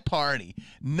into that party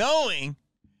knowing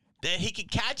that he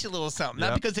could catch a little something.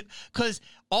 Not because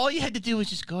all you had to do was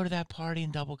just go to that party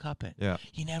and double cup it. Yeah.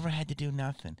 You never had to do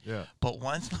nothing. Yeah. But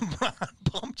once LeBron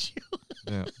bumped you.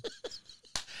 Yeah.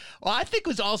 Well, I think it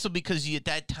was also because at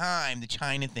that time the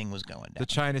China thing was going down. The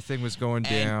China thing was going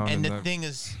down. And the thing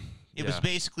is, it was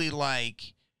basically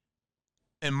like,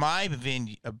 in my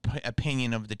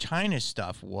opinion of the China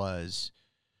stuff was,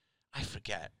 I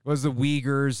forget. Was the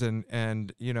Uyghurs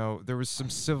and you know, there was some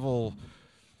civil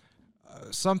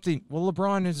something. Well,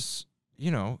 LeBron is, you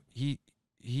know, he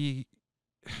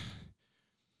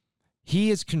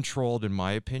is controlled, in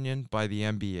my opinion, by the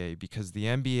NBA because the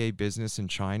NBA business in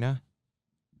China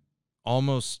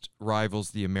almost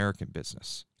rivals the American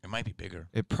business. It might be bigger.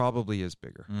 It probably is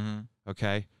bigger. Mm-hmm.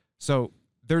 Okay? So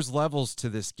there's levels to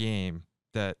this game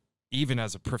that even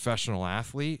as a professional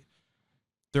athlete,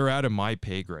 they're out of my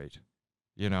pay grade.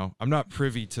 You know, I'm not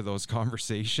privy to those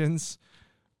conversations,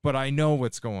 but I know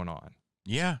what's going on.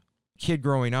 Yeah. Kid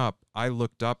growing up, I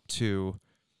looked up to,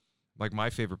 like, my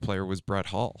favorite player was Brett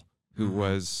Hull, who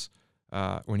was,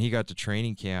 when he got to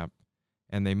training camp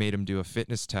and they made him do a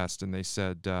fitness test and they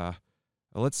said, well,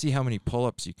 let's see how many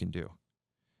pull-ups you can do.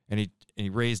 And he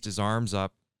raised his arms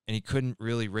up and he couldn't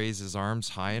really raise his arms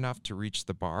high enough to reach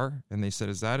the bar. And they said,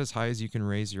 is that as high as you can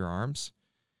raise your arms?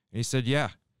 And he said, yeah,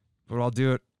 but I'll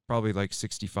do it probably like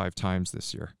 65 times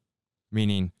this year.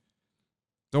 Meaning,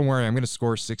 don't worry, I'm going to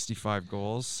score 65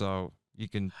 goals so you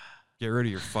can get rid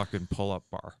of your fucking pull-up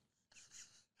bar.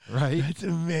 Right? That's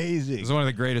amazing. It's one of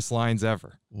the greatest lines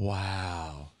ever.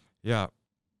 Wow. Yeah.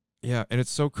 Yeah, and it's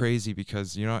so crazy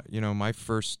because, you know, my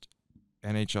first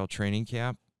NHL training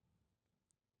camp,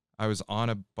 I was on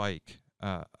a bike,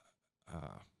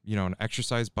 you know, an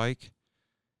exercise bike.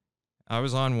 I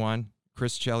was on one.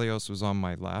 Chris Chelios was on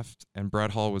my left, and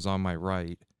Brett Hull was on my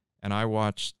right. And I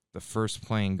watched the first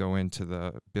plane go into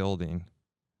the building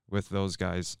with those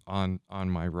guys on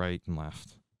my right and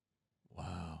left.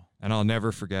 Wow. And I'll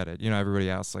never forget it. You know,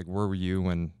 everybody asks, like, where were you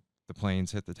when the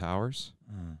planes hit the towers?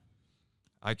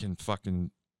 I can fucking...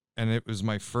 And it was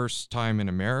my first time in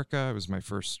America. It was my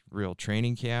first real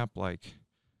training camp. Like,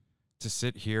 to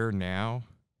sit here now...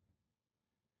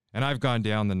 And I've gone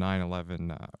down the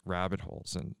 9/11 rabbit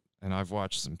holes, and I've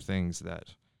watched some things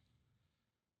that...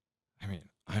 I mean,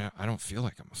 I don't feel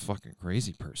like I'm a fucking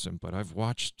crazy person, but I've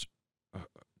watched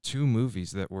 2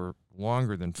 movies that were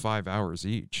longer than 5 hours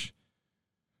each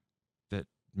that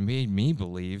made me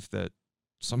believe that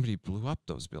somebody blew up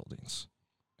those buildings,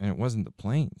 and it wasn't the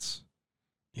planes.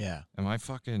 Yeah. Am I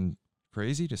fucking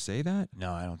crazy to say that?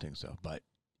 No, I don't think so. But,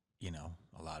 you know,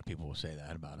 a lot of people will say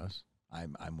that about us.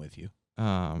 I'm with you.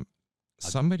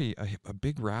 Somebody, a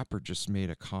big rapper just made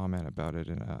a comment about it,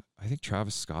 and I think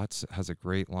Travis Scott has a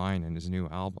great line in his new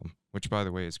album, which, by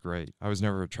the way, is great. I was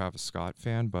never a Travis Scott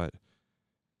fan, but...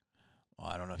 Well,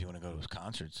 I don't know if you want to go to his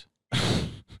concerts.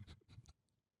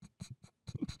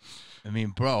 I mean,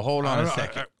 bro, hold on a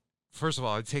second. First of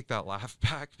all, I take that laugh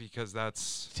back because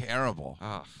that's terrible.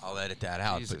 Oh, I'll edit that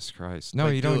out. Jesus Christ. No,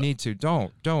 you don't need to.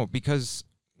 Don't, because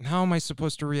how am I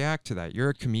supposed to react to that? You're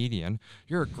a comedian.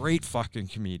 You're a great fucking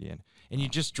comedian. And you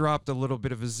just dropped a little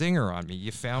bit of a zinger on me.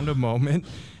 You found a moment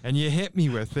and you hit me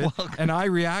with it. And I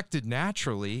reacted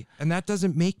naturally. And that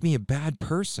doesn't make me a bad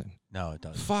person. No, it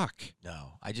doesn't. Fuck.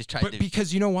 No, I just tried to.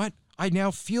 Because you know what? I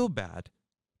now feel bad.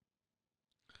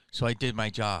 So I did my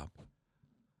job.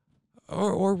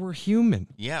 Or we're human.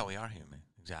 Yeah, we are human.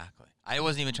 Exactly. I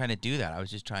wasn't even trying to do that. I was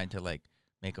just trying to, like,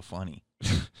 make it funny.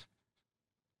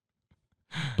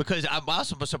 Because I'm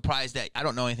also surprised that I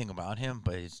don't know anything about him,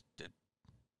 but those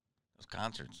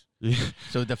concerts. Yeah.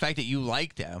 So the fact that you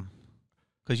like them,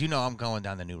 because you know I'm going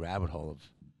down the new rabbit hole of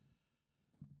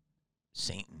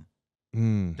Satan.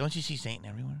 Don't you see Satan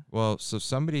everywhere? Well, so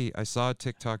I saw a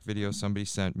TikTok video somebody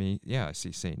sent me. Yeah, I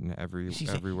see Satan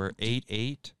everywhere.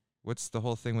 8-8. What's the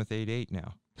whole thing with 8-8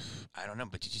 now? I don't know,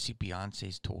 but did you see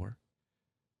Beyonce's tour?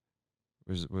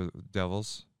 With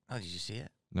Devils? Oh, did you see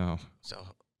it? No. So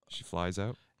she flies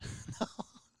out? No.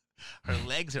 Her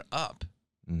legs are up.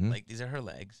 Mm-hmm. Like, these are her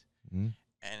legs. Mm-hmm.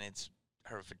 And it's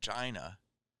her vagina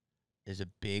is a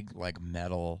big, like,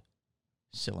 metal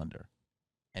cylinder.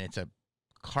 And it's a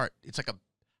cart. It's like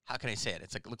how can I say it?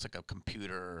 It looks like a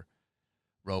computer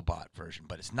robot version,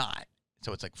 but it's not.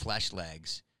 So it's like flesh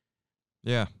legs.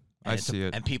 Yeah, I see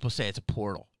it. And people say it's a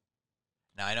portal.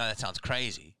 Now, I know that sounds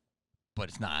crazy, but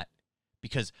it's not,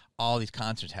 because all these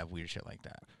concerts have weird shit like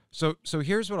that. So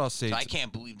here's what I'll say. So I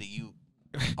can't believe that you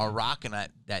are rocking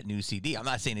that new CD. I'm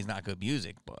not saying it's not good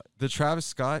music, but the Travis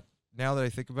Scott, now that I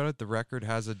think about it, the record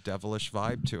has a devilish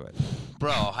vibe to it.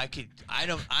 Bro,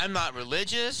 I'm not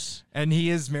religious. And he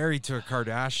is married to a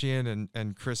Kardashian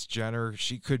and Kris Jenner.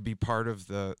 She could be part of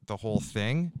the whole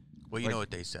thing. Well, you know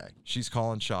what they say. She's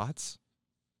calling shots.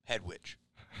 Head witch.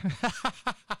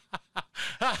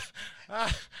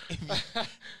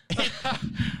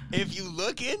 If you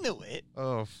look into it,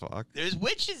 oh fuck, there's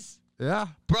witches. Yeah,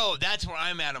 bro, that's where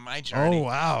I'm at on my journey. Oh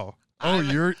wow.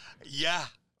 Oh, yeah.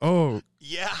 Oh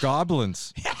yeah.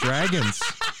 Goblins, dragons.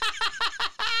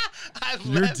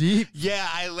 You're deep. Yeah,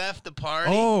 I left the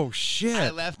party. Oh shit. I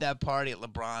left that party at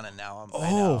LeBron, and now I'm.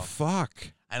 Oh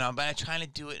fuck. I know, but I'm trying to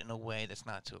do it in a way that's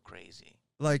not so crazy.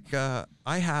 Like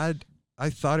I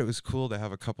thought it was cool to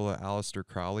have a couple of Aleister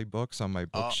Crowley books on my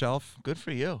bookshelf. Good for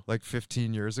you. Like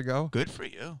 15 years ago. Good for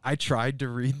you. I tried to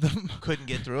read them. Couldn't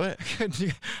get through it.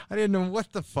 I didn't know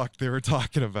what the fuck they were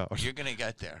talking about. You're gonna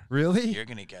get there. Really? You're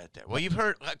gonna get there. Well, you've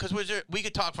heard, because we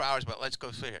could talk for hours, but let's go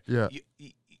through here. Yeah.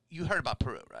 You heard about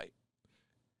Peru, right?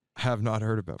 I have not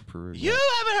heard about Peru. You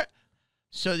haven't heard.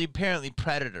 So apparently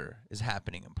Predator is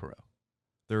happening in Peru.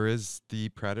 There is the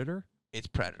Predator? It's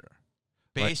Predator.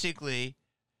 Basically,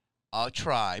 a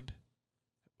tribe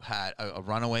had a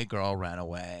runaway girl, ran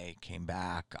away, came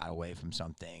back, got away from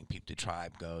something. The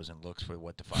tribe goes and looks for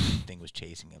what the fucking thing was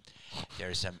chasing him.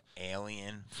 There's some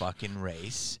alien fucking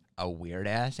race, a weird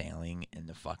ass alien in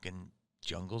the fucking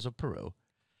jungles of Peru,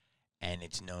 and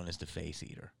it's known as the Face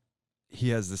Eater. He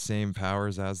has the same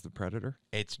powers as the Predator?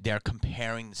 They're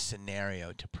comparing the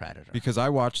scenario to Predator. Because I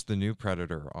watched the new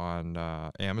Predator on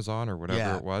Amazon or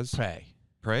whatever it was.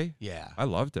 Prey? Yeah. I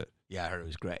loved it. Yeah, I heard it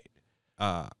was great.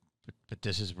 But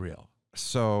this is real.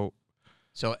 So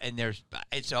and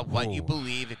it's what you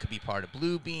believe. It could be part of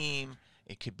Blue Beam.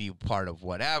 It could be part of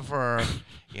whatever.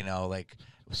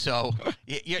 So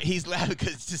he's laughing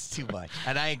because it's just too much.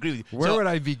 And I agree with you. Where would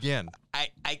I begin?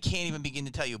 I can't even begin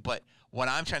to tell you. But what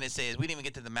I'm trying to say is we didn't even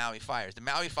get to the Maui fires. The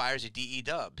Maui fires are DE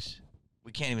dubs.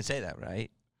 We can't even say that,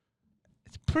 right?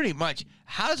 It's pretty much.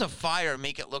 How does a fire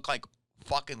make it look like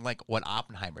fucking like what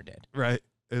Oppenheimer did? Right.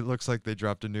 It looks like they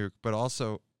dropped a nuke. But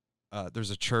also,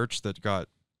 there's a church that got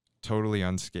totally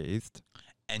unscathed.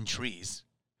 And trees.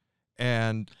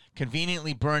 And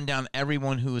conveniently burned down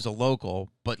everyone who was a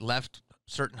local, but left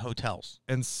certain hotels.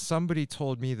 And somebody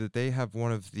told me that they have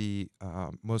one of the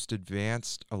most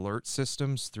advanced alert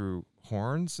systems through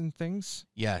horns and things.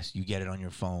 Yes, you get it on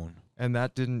your phone. And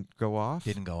that didn't go off?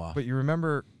 Didn't go off. But you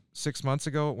remember 6 months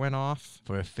ago it went off?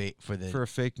 For a fake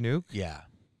nuke? Yeah.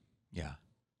 Yeah.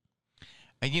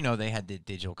 And they had the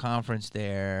digital conference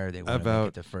there. They wanted about to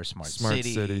get the first smart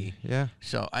city. Yeah.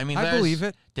 So I believe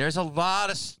it. There's a lot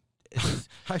of.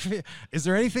 Is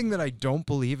there anything that I don't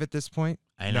believe at this point?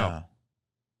 I know. No.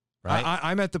 Right.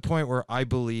 I'm at the point where I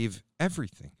believe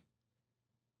everything.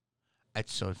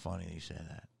 It's so funny that you say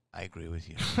that. I agree with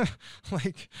you.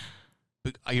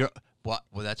 Well,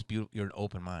 that's beautiful. You're an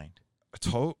open mind.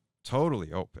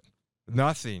 Totally open.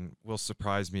 Nothing will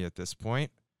surprise me at this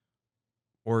point,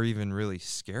 or even really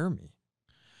scare me.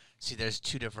 See, there's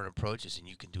two different approaches, and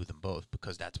you can do them both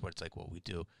because that's what it's like. What we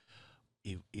do,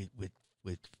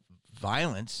 with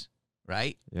violence,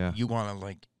 right? Yeah. You want to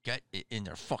like get it in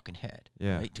their fucking head,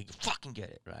 Yeah. right? Till you fucking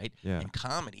get it, right? Yeah. In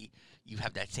comedy, you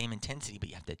have that same intensity, but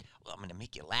you have to. Well, I'm gonna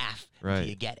make you laugh Right. until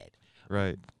you get it.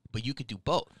 Right. But you could do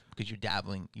both because you're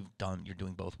dabbling. You're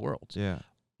doing both worlds. Yeah.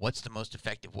 What's the most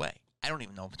effective way? I don't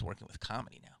even know if it's working with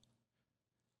comedy now.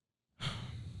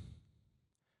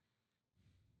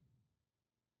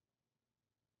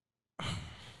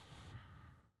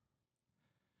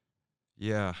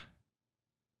 Yeah.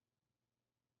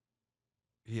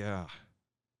 Yeah.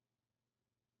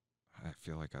 I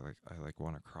feel like I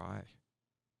want to cry.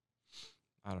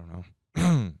 I don't know.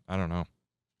 I don't know.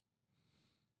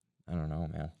 I don't know,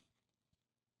 man.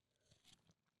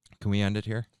 Can we end it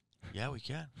here? Yeah, we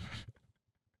can.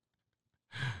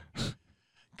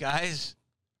 Guys,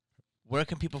 where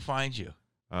can people find you?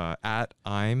 At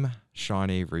I'm Sean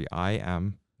Avery.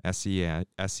 IM SEAN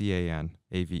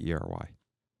AVERY.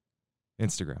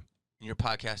 Instagram. And your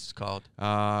podcast is called?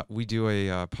 We do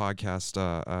a podcast,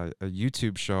 a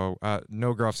YouTube show.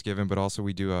 No gruffs given, but also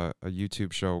we do a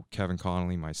YouTube show. Kevin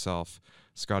Connolly, myself,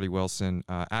 Scotty Wilson,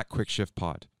 at Quick Shift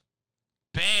Pod.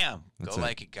 Bam! That's Go it.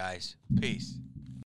 like it, guys. Peace.